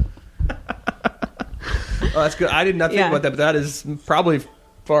good. Oh, that's good. I did not think Yeah. about that, but that is probably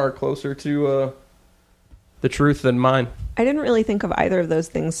far closer to the truth than mine. I didn't really think of either of those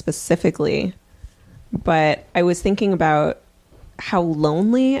things specifically, but I was thinking about how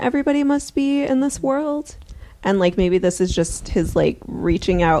lonely everybody must be in this world. And like maybe this is just his like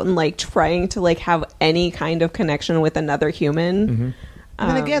reaching out and like trying to like have any kind of connection with another human.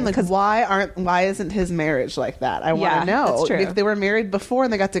 And again, like, why isn't his marriage like that? I want to know. That's true. If they were married before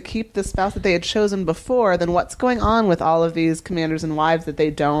and they got to keep the spouse that they had chosen before, then what's going on with all of these commanders and wives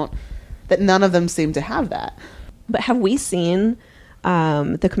that none of them seem to have that? But have we seen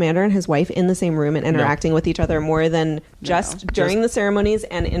the commander and his wife in the same room and interacting with each other more than just during the ceremonies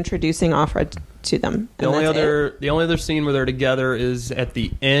and introducing Offred to them? The only other scene where they're together is at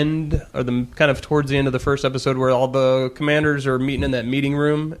the end, or the kind of towards the end of the first episode, where all the commanders are meeting in that meeting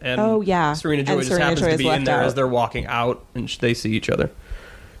room, and Serena Joy just happens to be in there as they're walking out, and they see each other.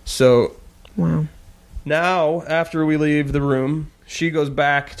 So, wow. Now after we leave the room, she goes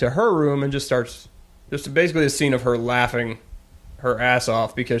back to her room and just starts basically a scene of her laughing her ass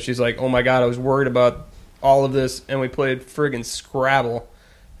off because she's like, oh my god, I was worried about all of this, and we played friggin' Scrabble,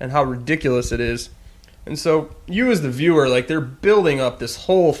 and how ridiculous it is. And so you as the viewer, like, they're building up this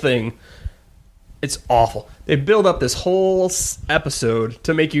whole thing. It's awful. They build up this whole episode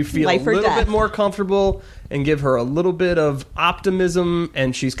to make you feel a little bit more comfortable and give her a little bit of optimism,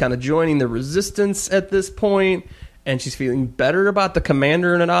 and she's kind of joining the resistance at this point, and she's feeling better about the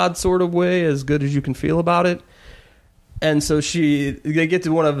commander in an odd sort of way, as good as you can feel about it. And so they get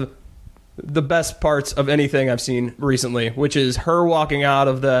to one of the best parts of anything I've seen recently, which is her walking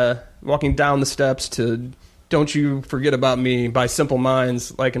down the steps to "Don't You Forget About Me" by Simple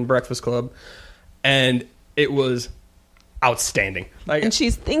Minds, like in Breakfast Club. And it was outstanding. Like, and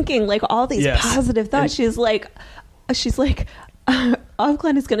she's thinking like all these positive thoughts. She's like,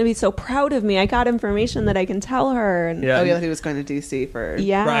 Offglen is going to be so proud of me. I got information that I can tell her. And he was going to DC for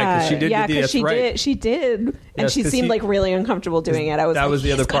right, because she did. She did, and she seemed like really uncomfortable doing it. That was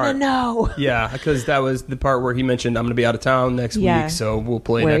the other part. No, yeah, because that was the part where he mentioned, "I'm going to be out of town next week, so we'll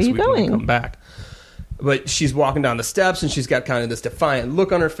play next week when we come back." But she's walking down the steps, and she's got kind of this defiant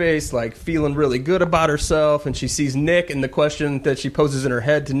look on her face, like feeling really good about herself. And she sees Nick, and the question that she poses in her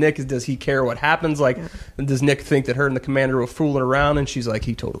head to Nick is, does he care what happens? Like, does Nick think that her and the commander were fooling around? And she's like,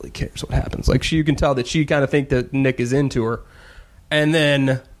 he totally cares what happens. Like, you can tell that she kind of think that Nick is into her. And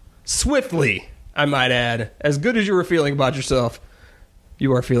then, swiftly, I might add, as good as you were feeling about yourself,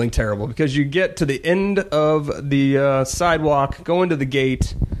 you are feeling terrible. Because you get to the end of the sidewalk, go into the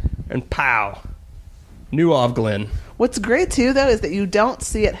gate, and pow. New Offglen. What's great too, though, is that you don't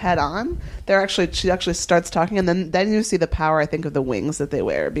see it head on. She actually starts talking, and then you see the power, I think, of the wings that they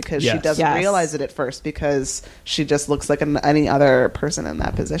wear, because she doesn't realize it at first, because she just looks like any other person in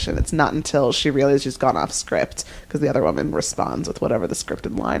that position. It's not until she realizes she's gone off script, because the other woman responds with whatever the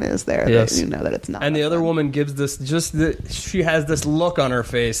scripted line is there, that you know that it's not. And the other woman gives this she has this look on her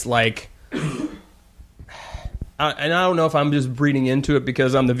face, like. And I don't know if I'm just reading into it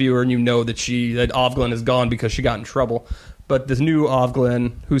because I'm the viewer and you know that Offglen is gone because she got in trouble. But this new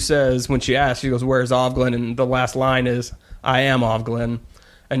Offglen, who says, when she asks, she goes, "Where's Offglen?" And the last line is, "I am Offglen."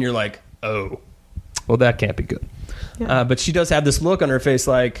 And you're like, oh, well, that can't be good. Yeah. But she does have this look on her face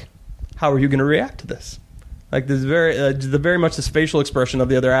like, how are you going to react to this? Like, this very much this facial expression of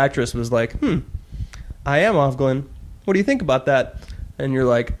the other actress was like, I am Offglen. What do you think about that? And you're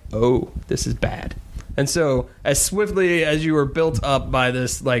like, oh, this is bad. And so, as swiftly as you were built up by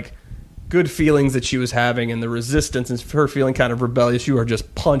this, like, good feelings that she was having and the resistance and her feeling kind of rebellious, you are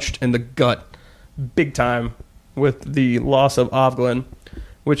just punched in the gut big time with the loss of Offglen,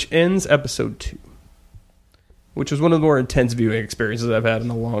 which ends episode 2, which was one of the more intense viewing experiences I've had in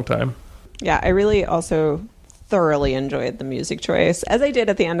a long time. Yeah, I really also thoroughly enjoyed the music choice, as I did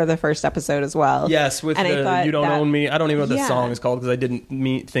at the end of the first episode as well. Yes, with You Don't Own Me. I don't even know what the song is called because I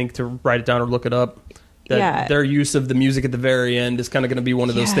didn't think to write it down or look it up. Their use of the music at the very end is kind of going to be one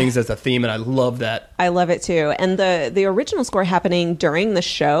of those things as a theme, and I love that. I love it too. And the original score happening during the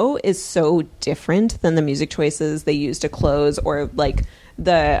show is so different than the music choices they use to close, or like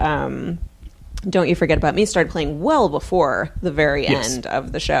the Don't You Forget About Me started playing well before the very end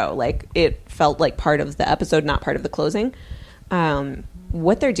of the show. Like, it felt like part of the episode, not part of the closing.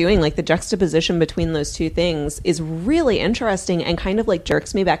 What they're doing, like the juxtaposition between those two things, is really interesting and kind of like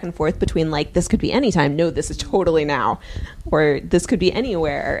jerks me back and forth between like, this could be anytime, no, this is totally now, or this could be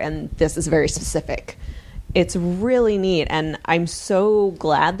anywhere, and this is very specific. It's really neat, and I'm so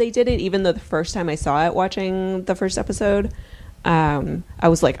glad they did it, even though the first time I saw it, watching the first episode, I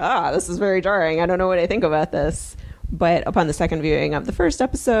was like, this is very jarring. I don't know what I think about this. But upon the second viewing of the first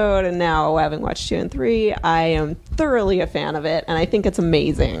episode, and now having watched 2 and 3, I am thoroughly a fan of it, and I think it's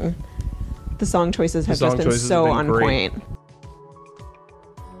amazing. The song choices have just been so on point.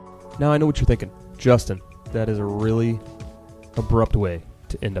 Now I know what you're thinking. Justin, that is a really abrupt way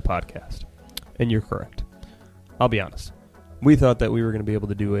to end a podcast. And you're correct. I'll be honest. We thought that we were going to be able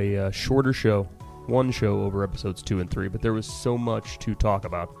to do a shorter show one show over episodes 2 and 3, but there was so much to talk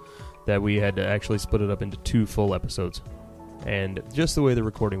about that we had to actually split it up into 2 full episodes. And just the way the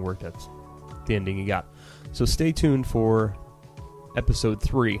recording worked, that's the ending you got. So stay tuned for episode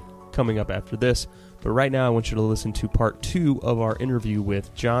 3 coming up after this. But right now I want you to listen to part 2 of our interview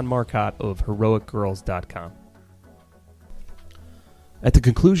with John Marcotte of HeroicGirls.com. At the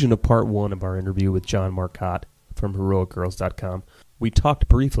conclusion of part 1 of our interview with John Marcotte from HeroicGirls.com, we talked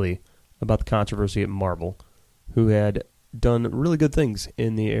briefly about the controversy at Marvel, who had done really good things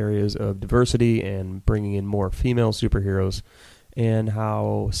in the areas of diversity and bringing in more female superheroes, and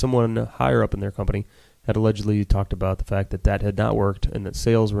how someone higher up in their company had allegedly talked about the fact that that had not worked and that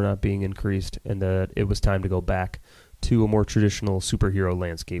sales were not being increased and that it was time to go back to a more traditional superhero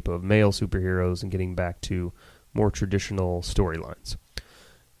landscape of male superheroes and getting back to more traditional storylines.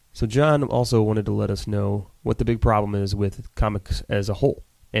 So John also wanted to let us know what the big problem is with comics as a whole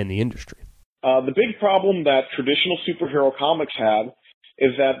and the industry. The big problem that traditional superhero comics had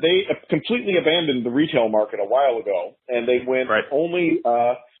is that they completely abandoned the retail market a while ago, and they went only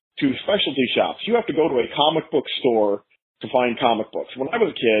to specialty shops. You have to go to a comic book store to find comic books. When I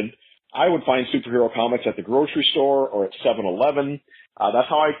was a kid, I would find superhero comics at the grocery store or at 7-Eleven. That's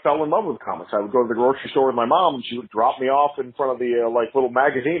how I fell in love with comics. I would go to the grocery store with my mom, and she would drop me off in front of the little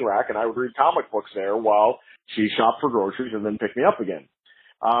magazine rack, and I would read comic books there while she shopped for groceries and then pick me up again.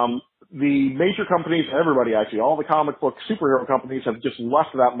 The major companies, everybody actually, all the comic book superhero companies have just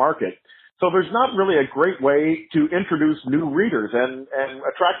left that market. So there's not really a great way to introduce new readers, and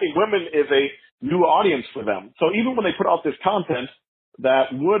attracting women is a new audience for them. So even when they put out this content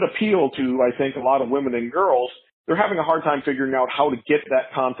that would appeal to, I think, a lot of women and girls, they're having a hard time figuring out how to get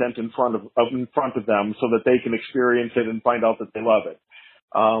that content in front of them so that they can experience it and find out that they love it.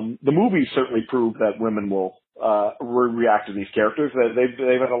 The movies certainly prove that women will react to these characters.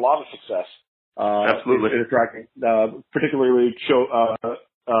 They've had a lot of success. Absolutely. In attracting, particularly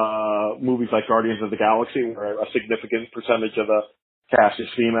movies like Guardians of the Galaxy, where a significant percentage of the cast is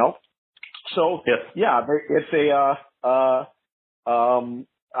female. So,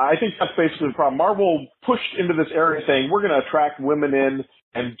 I think that's basically the problem. Marvel pushed into this area saying, we're going to attract women in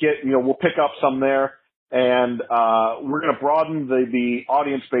and we'll pick up some there. And we're going to broaden the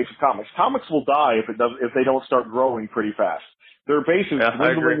audience base of comics. Comics will die if they don't start growing pretty fast. Their base is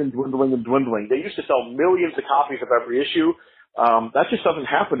dwindling and dwindling and dwindling. They used to sell millions of copies of every issue. That just doesn't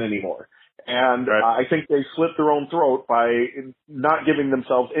happen anymore. And I think they slit their own throat by not giving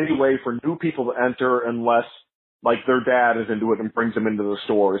themselves any way for new people to enter unless, like, their dad is into it and brings them into the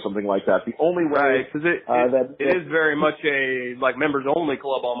store or something like that. The only way... because it is very much a, members-only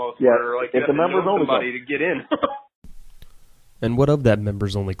club almost. Yeah, where, it's a members-only club. To get in. And what of that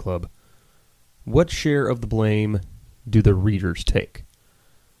members-only club? What share of the blame do the readers take?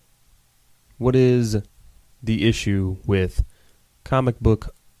 What is the issue with comic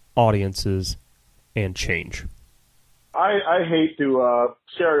book audiences and change? I hate to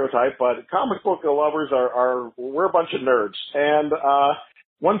stereotype, but comic book lovers we're a bunch of nerds. And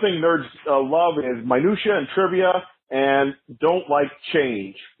one thing nerds love is minutia and trivia and don't like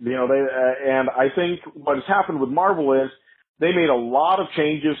change. And I think what has happened with Marvel is they made a lot of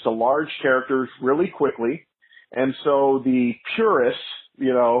changes to large characters really quickly. And so the purists,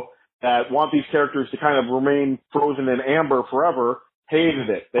 that want these characters to kind of remain frozen in amber forever hated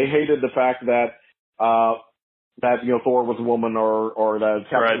it. They hated the fact that Thor was a woman or that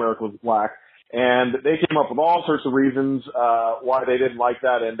Captain America was black. And they came up with all sorts of reasons why they didn't like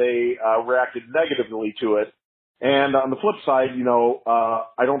that, and they reacted negatively to it. And on the flip side,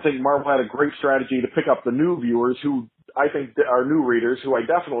 I don't think Marvel had a great strategy to pick up the new viewers who I think are new readers, who I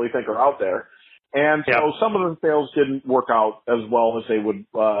definitely think are out there. And so some of the sales didn't work out as well as they would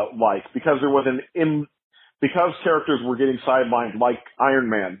like, because there was because characters were getting sidelined, like Iron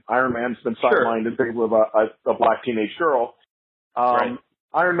Man. Iron Man's been sidelined in favor of a black teenage girl.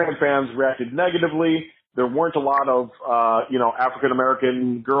 Iron Man fans reacted negatively. There weren't a lot of,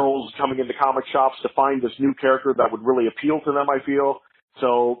 African-American girls coming into comic shops to find this new character that would really appeal to them, I feel.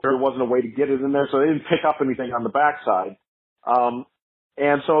 So there wasn't a way to get it in there, so they didn't pick up anything on the backside.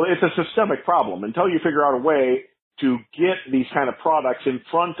 And so it's a systemic problem. Until you figure out a way to get these kind of products in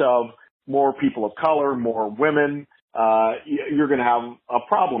front of more people of color, more women, you're going to have a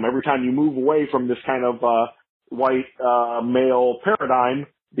problem. Every time you move away from this kind of white male paradigm,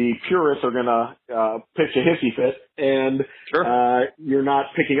 the purists are going to pitch a hissy fit, and you're not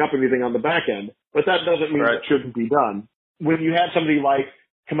picking up anything on the back end. But that doesn't mean it shouldn't be done. When you had somebody like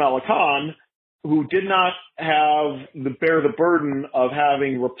Kamala Khan, who did not bear the burden of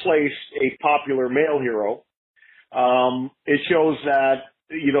having replaced a popular male hero, it shows that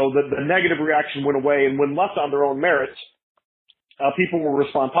the negative reaction went away, and when left on their own merits, people will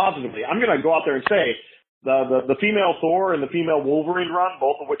respond positively. I'm going to go out there and say the female Thor and the female Wolverine run,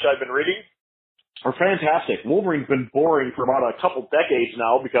 both of which I've been reading, are fantastic. Wolverine's been boring for about a couple decades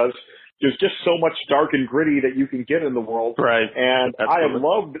now because there's just so much dark and gritty that you can get in the world. Right. And I have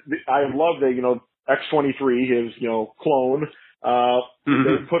loved the, X-23, his, clone.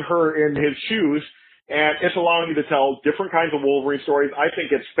 They put her in his shoes, and it's allowing you to tell different kinds of Wolverine stories. I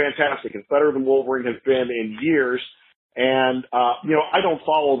think it's fantastic. It's better than Wolverine has been in years. And, I don't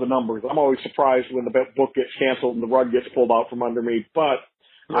follow the numbers. I'm always surprised when the book gets canceled and the rug gets pulled out from under me. But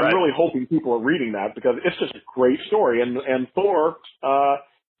I'm really hoping people are reading that because it's just a great story. And Thor,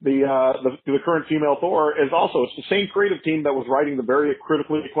 the current female Thor it's the same creative team that was writing the very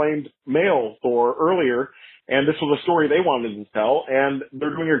critically acclaimed male Thor earlier. And this was a story they wanted to tell, and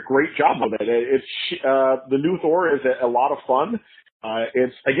they're doing a great job with it. The new Thor is a lot of fun.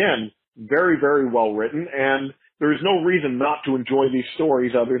 It's, again, very, very well written, and there's no reason not to enjoy these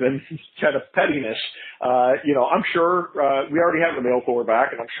stories other than kind of pettiness. I'm sure we already have the male Thor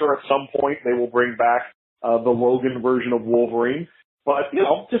back, and I'm sure at some point they will bring back the Logan version of Wolverine. But,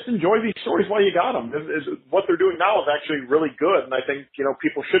 just enjoy these stories while you got them. What they're doing now is actually really good, and I think,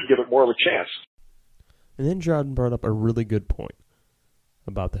 people should give it more of a chance. And then John brought up a really good point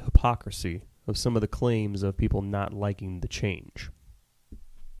about the hypocrisy of some of the claims of people not liking the change.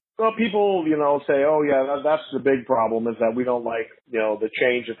 Well, people, say, oh, yeah, that's the big problem is that we don't like, the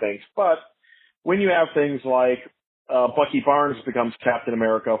change of things. But when you have things like Bucky Barnes becomes Captain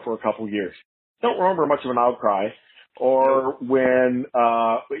America for a couple of years, don't remember much of an outcry. Or when,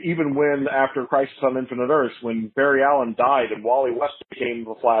 even when after Crisis on Infinite Earths, when Barry Allen died and Wally West became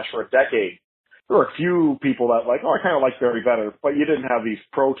the Flash for a decade, there were a few people that I kind of like Barry better, but you didn't have these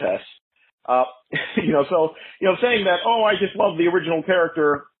protests. Saying that, I just love the original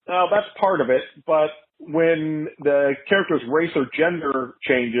character, that's part of it, but when the character's race or gender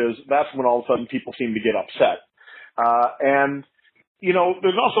changes, that's when all of a sudden people seem to get upset.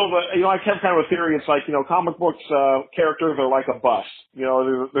 There's also I have kind of a theory, it's like, comic books, characters are like a bus.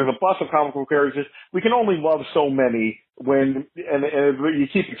 There's a bus of comic book characters. We can only love so many and you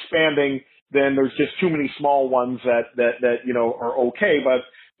keep expanding, then there's just too many small ones that are okay, but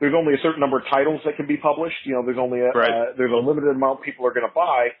there's only a certain number of titles that can be published. There's only there's a limited amount people are going to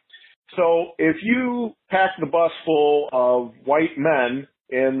buy. So if you pack the bus full of white men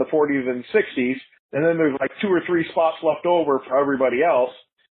in the 40s and 60s, and then there's 2 or 3 spots left over for everybody else,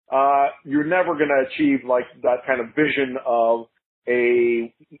 you're never going to achieve that kind of vision of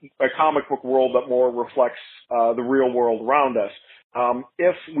a comic book world that more reflects the real world around us.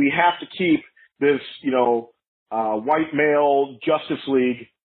 If we have to keep this, white male Justice League,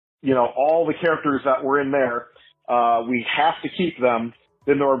 all the characters that were in there, we have to keep them,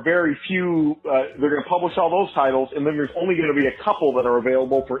 then there are very few, they're going to publish all those titles, and then there's only going to be a couple that are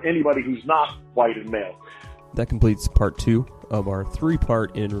available for anybody who's not white and male. That completes part 2 of our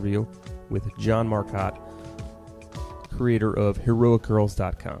 3-part interview with John Marcotte, creator of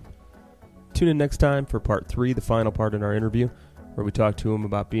HeroicGirls.com. Tune in next time for part 3, the final part in our interview, where we talk to him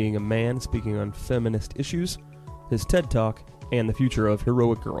about being a man speaking on feminist issues, his TED Talk, and the future of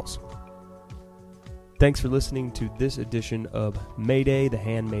Heroic Girls. Thanks for listening to this edition of Mayday, the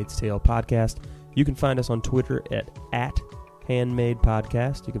Handmaid's Tale podcast. You can find us on Twitter at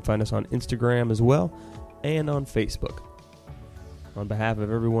 @HandmaidPodcast. You can find us on Instagram as well, and on Facebook. On behalf of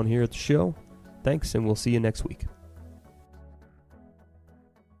everyone here at the show, thanks, and we'll see you next week.